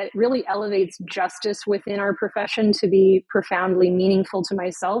that really elevates justice within our profession to be profoundly meaningful to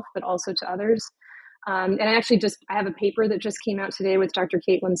myself, but also to others. And I actually I have a paper that just came out today with Dr.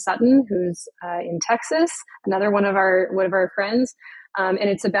 Caitlin Sutton, who's in Texas, another one of our friends. And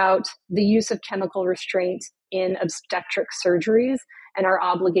it's about the use of chemical restraint in obstetric surgeries and our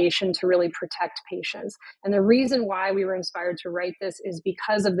obligation to really protect patients. And the reason why we were inspired to write this is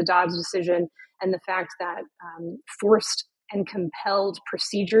because of the Dobbs decision and the fact that forced and compelled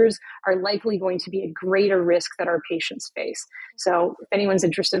procedures are likely going to be a greater risk that our patients face. So if anyone's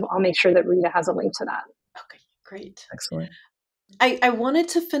interested, I'll make sure that Rita has a link to that. Okay, great. Excellent. I wanted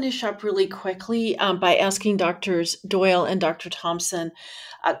to finish up really quickly by asking Doctors Doyle and Dr. Thomson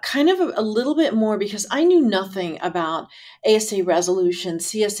kind of a little bit more, because I knew nothing about ASA resolutions,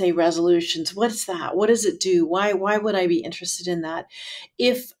 CSA resolutions. What's that? What does it do? Why would I be interested in that?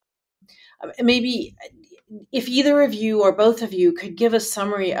 If maybe if either of you or both of you could give a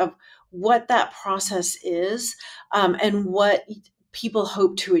summary of what that process is and what people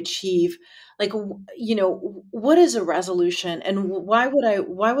hope to achieve. Like, what is a resolution, and why would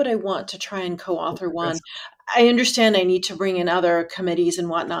I want to try and co-author one? I understand I need to bring in other committees and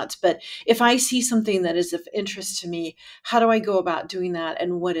whatnots, but if I see something that is of interest to me, how do I go about doing that,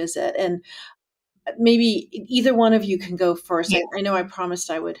 and what is it? And maybe either one of you can go first. Yeah. I know I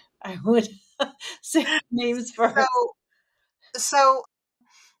promised I would say names first.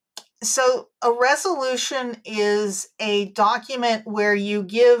 So a resolution is a document where you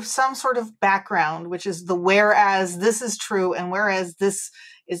give some sort of background, which is the whereas this is true and whereas this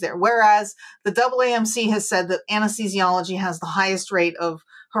is there. Whereas the AAMC has said that anesthesiology has the highest rate of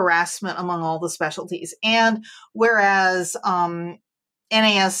harassment among all the specialties. And whereas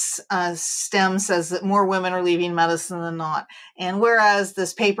NAS STEM says that more women are leaving medicine than not. And whereas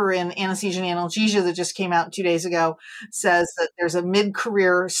this paper in Anesthesia and Analgesia that just came out 2 days ago says that there's a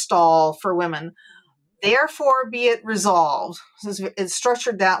mid-career stall for women, therefore be it resolved. It's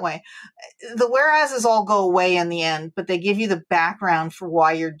structured that way. The whereases all go away in the end, but they give you the background for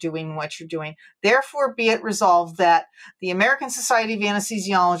why you're doing what you're doing. Therefore be it resolved that the American Society of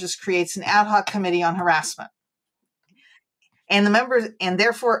Anesthesiologists creates an ad hoc committee on harassment. And the members, and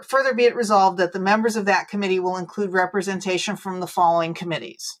therefore further be it resolved that the members of that committee will include representation from the following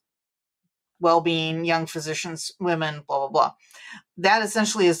committees: well-being, young physicians, women, blah, blah, blah. That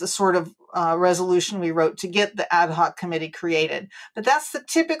essentially is the sort of resolution we wrote to get the ad hoc committee created. But that's the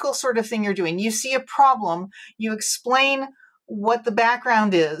typical sort of thing you're doing. You see a problem, you explain what the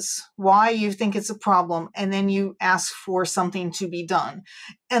background is, why you think it's a problem, and then you ask for something to be done.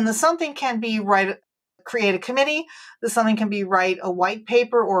 And the something can be create a committee. Something can be write a white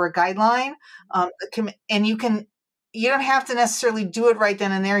paper or a guideline. And you don't have to necessarily do it right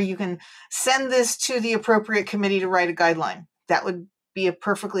then and there. You can send this to the appropriate committee to write a guideline. That would be a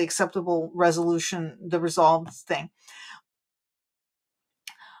perfectly acceptable resolution, the resolved thing.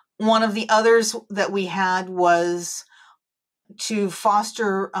 One of the others that we had was to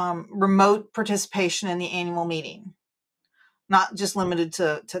foster remote participation in the annual meeting. Not just limited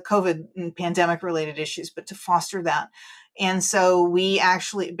to COVID and pandemic related issues, but to foster that. And so we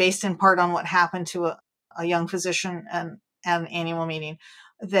actually, based in part on what happened to a young physician at an annual meeting,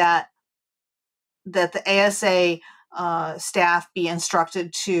 that the ASA staff be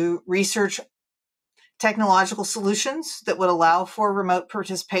instructed to research technological solutions that would allow for remote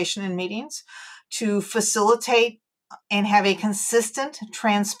participation in meetings, to facilitate and have a consistent,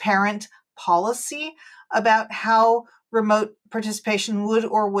 transparent policy about how remote participation would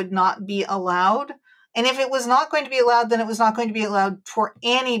or would not be allowed. And if it was not going to be allowed, then it was not going to be allowed for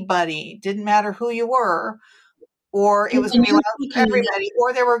anybody. Didn't matter who you were, or it was going to be allowed for everybody,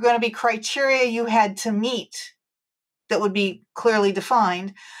 or there were going to be criteria you had to meet that would be clearly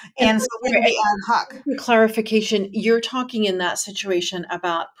defined. And so it wouldn't be ad hoc. For clarification, you're talking in that situation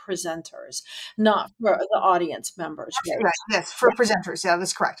about presenters, not for the audience members. Right? Yes, for presenters. Yeah,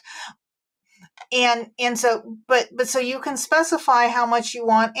 that's correct. And so, but so you can specify how much you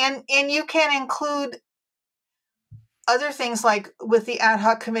want, and you can include other things like with the ad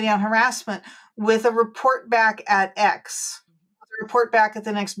hoc committee on harassment, with a report back at X, with a report back at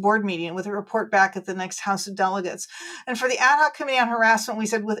the next board meeting, with a report back at the next House of Delegates. And for the ad hoc committee on harassment, we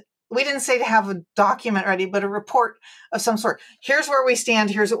said we didn't say to have a document ready, but a report of some sort. Here's where we stand.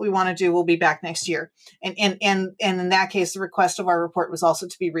 Here's what we want to do. We'll be back next year. And in that case, the request of our report was also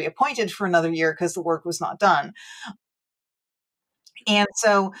to be reappointed for another year because the work was not done. And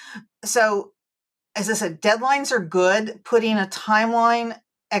so as I said, deadlines are good. Putting a timeline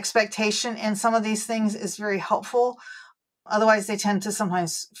expectation in some of these things is very helpful. Otherwise, they tend to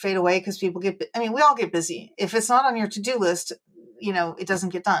sometimes fade away because people we all get busy. If it's not on your to-do list, it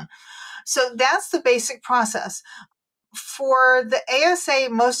doesn't get done. So that's the basic process. For the ASA,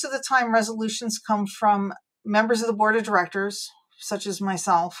 most of the time resolutions come from members of the board of directors, such as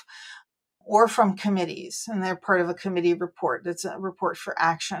myself, or from committees, and they're part of a committee report. That's a report for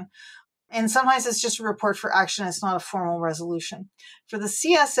action. And sometimes it's just a report for action. It's not a formal resolution. For the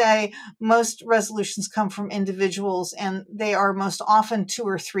CSA, most resolutions come from individuals, and they are most often 2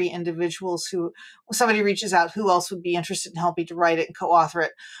 or 3 individuals who somebody reaches out, who else would be interested in helping to write it and co-author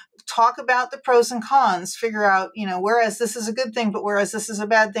it. Talk about the pros and cons, figure out, whereas this is a good thing, but whereas this is a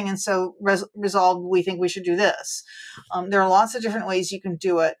bad thing. And so resolve, we think we should do this. There are lots of different ways you can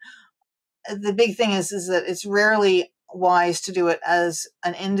do it. The big thing is that it's rarely wise to do it as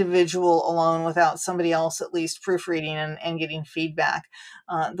an individual alone without somebody else at least proofreading and getting feedback.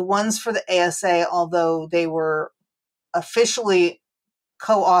 The ones for the ASA, although they were officially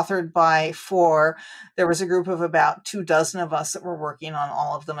co-authored by 4, there was a group of about 24 of us that were working on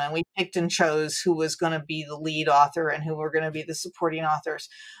all of them, and we picked and chose who was going to be the lead author and who were going to be the supporting authors,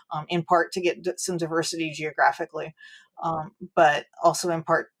 in part to get some diversity geographically, but also in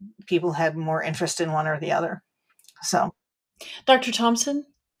part people had more interest in one or the other. So, Dr. Thomson?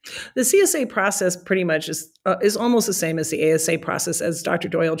 The CSA process pretty much is almost the same as the ASA process, as Dr.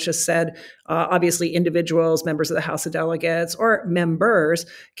 Doyle just said. Obviously, individuals, members of the House of Delegates, or members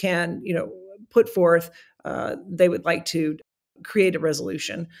can, put forth they would like to create a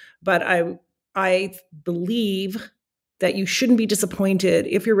resolution. But I believe that you shouldn't be disappointed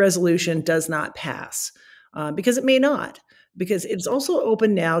if your resolution does not pass, because it may not. Because it's also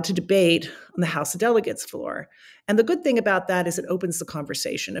open now to debate on the House of Delegates floor. And the good thing about that is it opens the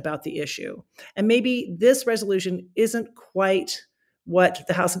conversation about the issue. And maybe this resolution isn't quite what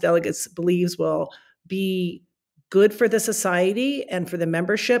the House of Delegates believes will be good for the society and for the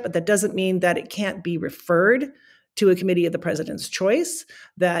membership, but that doesn't mean that it can't be referred to a committee of the president's choice,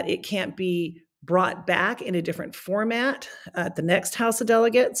 that it can't be brought back in a different format at the next House of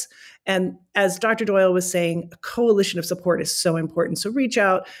Delegates. And as Dr. Doyle was saying, a coalition of support is so important. So reach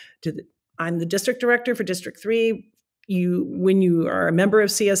out to I'm the district director for District 3. When you are a member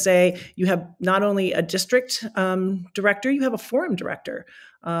of CSA, you have not only a district director, you have a forum director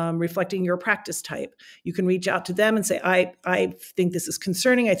reflecting your practice type. You can reach out to them and say, I think this is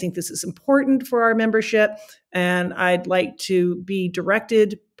concerning. I think this is important for our membership. And I'd like to be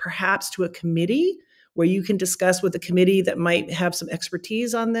directed perhaps to a committee where you can discuss with a committee that might have some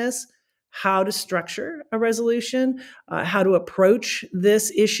expertise on this, how to structure a resolution, how to approach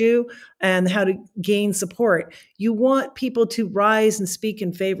this issue, and how to gain support. You want people to rise and speak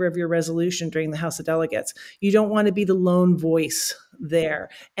in favor of your resolution during the House of Delegates. You don't want to be the lone voice there.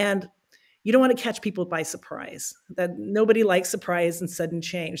 And you don't want to catch people by surprise. That nobody likes surprise and sudden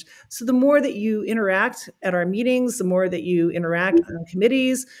change. So the more that you interact at our meetings, the more that you interact on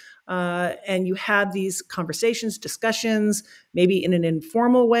committees, and you have these conversations, discussions, maybe in an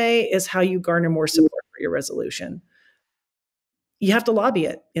informal way, is how you garner more support for your resolution. You have to lobby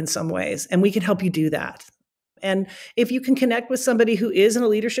it in some ways, and we can help you do that. And if you can connect with somebody who is in a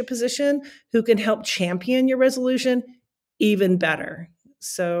leadership position, who can help champion your resolution, even better.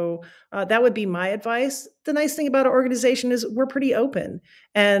 So that would be my advice. The nice thing about our organization is we're pretty open.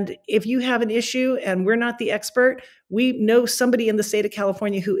 And if you have an issue and we're not the expert, we know somebody in the state of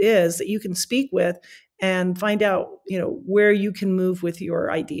California who is, that you can speak with and find out, where you can move with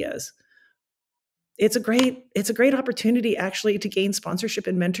your ideas. It's a great opportunity actually to gain sponsorship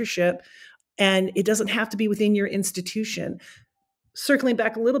and mentorship. And it doesn't have to be within your institution. Circling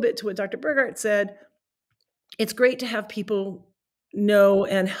back a little bit to what Dr. Burgart said, it's great to have people know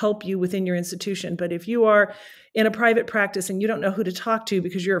and help you within your institution. But if you are in a private practice and you don't know who to talk to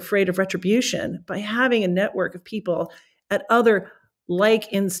because you're afraid of retribution, by having a network of people at other like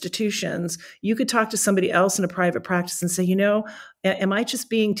institutions, you could talk to somebody else in a private practice and say, am I just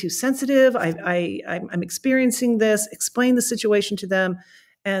being too sensitive? I'm experiencing this, explain the situation to them.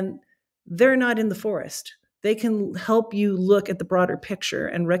 And they're not in the forest. They can help you look at the broader picture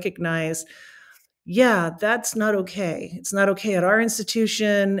and recognize, yeah, that's not okay. It's not okay at our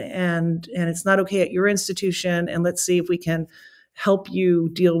institution, and it's not okay at your institution. And let's see if we can help you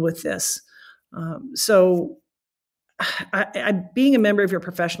deal with this. So being a member of your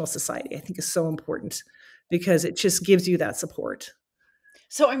professional society, I think, is so important because it just gives you that support.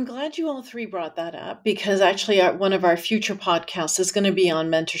 So I'm glad you all three brought that up, because actually one of our future podcasts is going to be on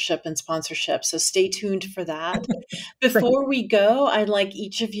mentorship and sponsorship. So stay tuned for that. Before we go, I'd like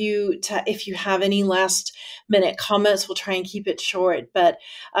each of you to, if you have any last minute comments, we'll try and keep it short, but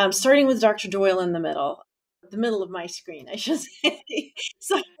starting with Dr. Doyle in the middle of my screen, I should say.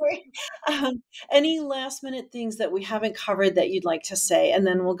 Sorry. Any last minute things that we haven't covered that you'd like to say? And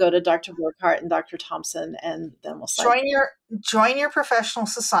then we'll go to Dr. Burgart and Dr. Thompson, and then we'll join your professional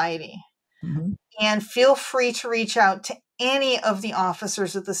society. Mm-hmm. And feel free to reach out to any of the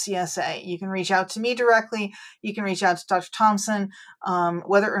officers at the CSA. You can reach out to me directly. You can reach out to Dr. Thompson,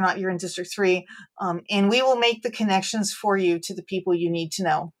 whether or not you're in District 3, and we will make the connections for you to the people you need to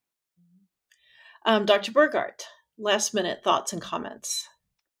know. Dr. Burgart, last minute thoughts and comments.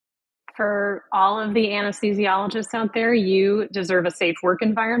 For all of the anesthesiologists out there, you deserve a safe work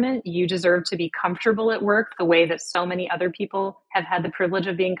environment. You deserve to be comfortable at work the way that so many other people have had the privilege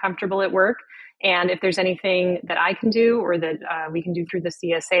of being comfortable at work. And if there's anything that I can do or that we can do through the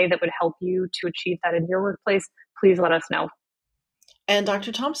CSA that would help you to achieve that in your workplace, please let us know. And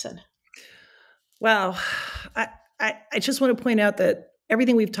Dr. Thompson. Well, I just want to point out that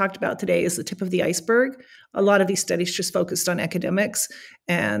everything we've talked about today is the tip of the iceberg. A lot of these studies just focused on academics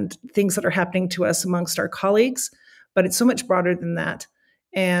and things that are happening to us amongst our colleagues, but it's so much broader than that.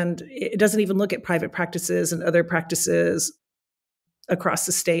 And it doesn't even look at private practices and other practices across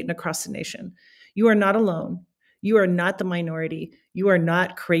the state and across the nation. You are not alone. You are not the minority. You are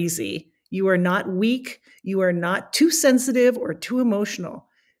not crazy. You are not weak. You are not too sensitive or too emotional.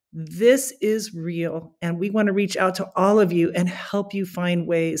 This is real, and we want to reach out to all of you and help you find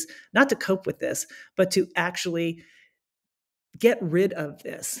ways not to cope with this, but to actually get rid of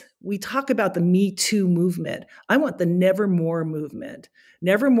this. We talk about the Me Too movement. I want the Nevermore movement.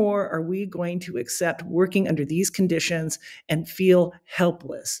 Nevermore are we going to accept working under these conditions and feel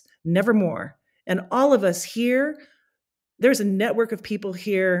helpless. Nevermore. And all of us here, there's a network of people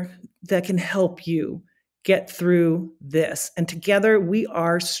here that can help you get through this. And together we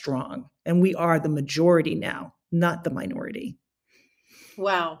are strong, and we are the majority now, not the minority.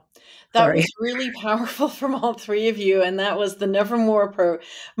 Wow. That was really powerful from all three of you. And that was the Nevermore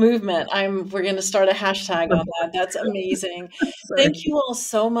movement. We're going to start a hashtag on that. That's amazing. Thank you all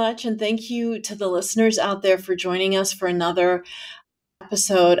so much. And thank you to the listeners out there for joining us for another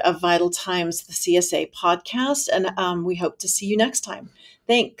episode of Vital Times, the CSA podcast. And we hope to see you next time.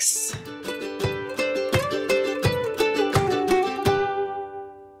 Thanks.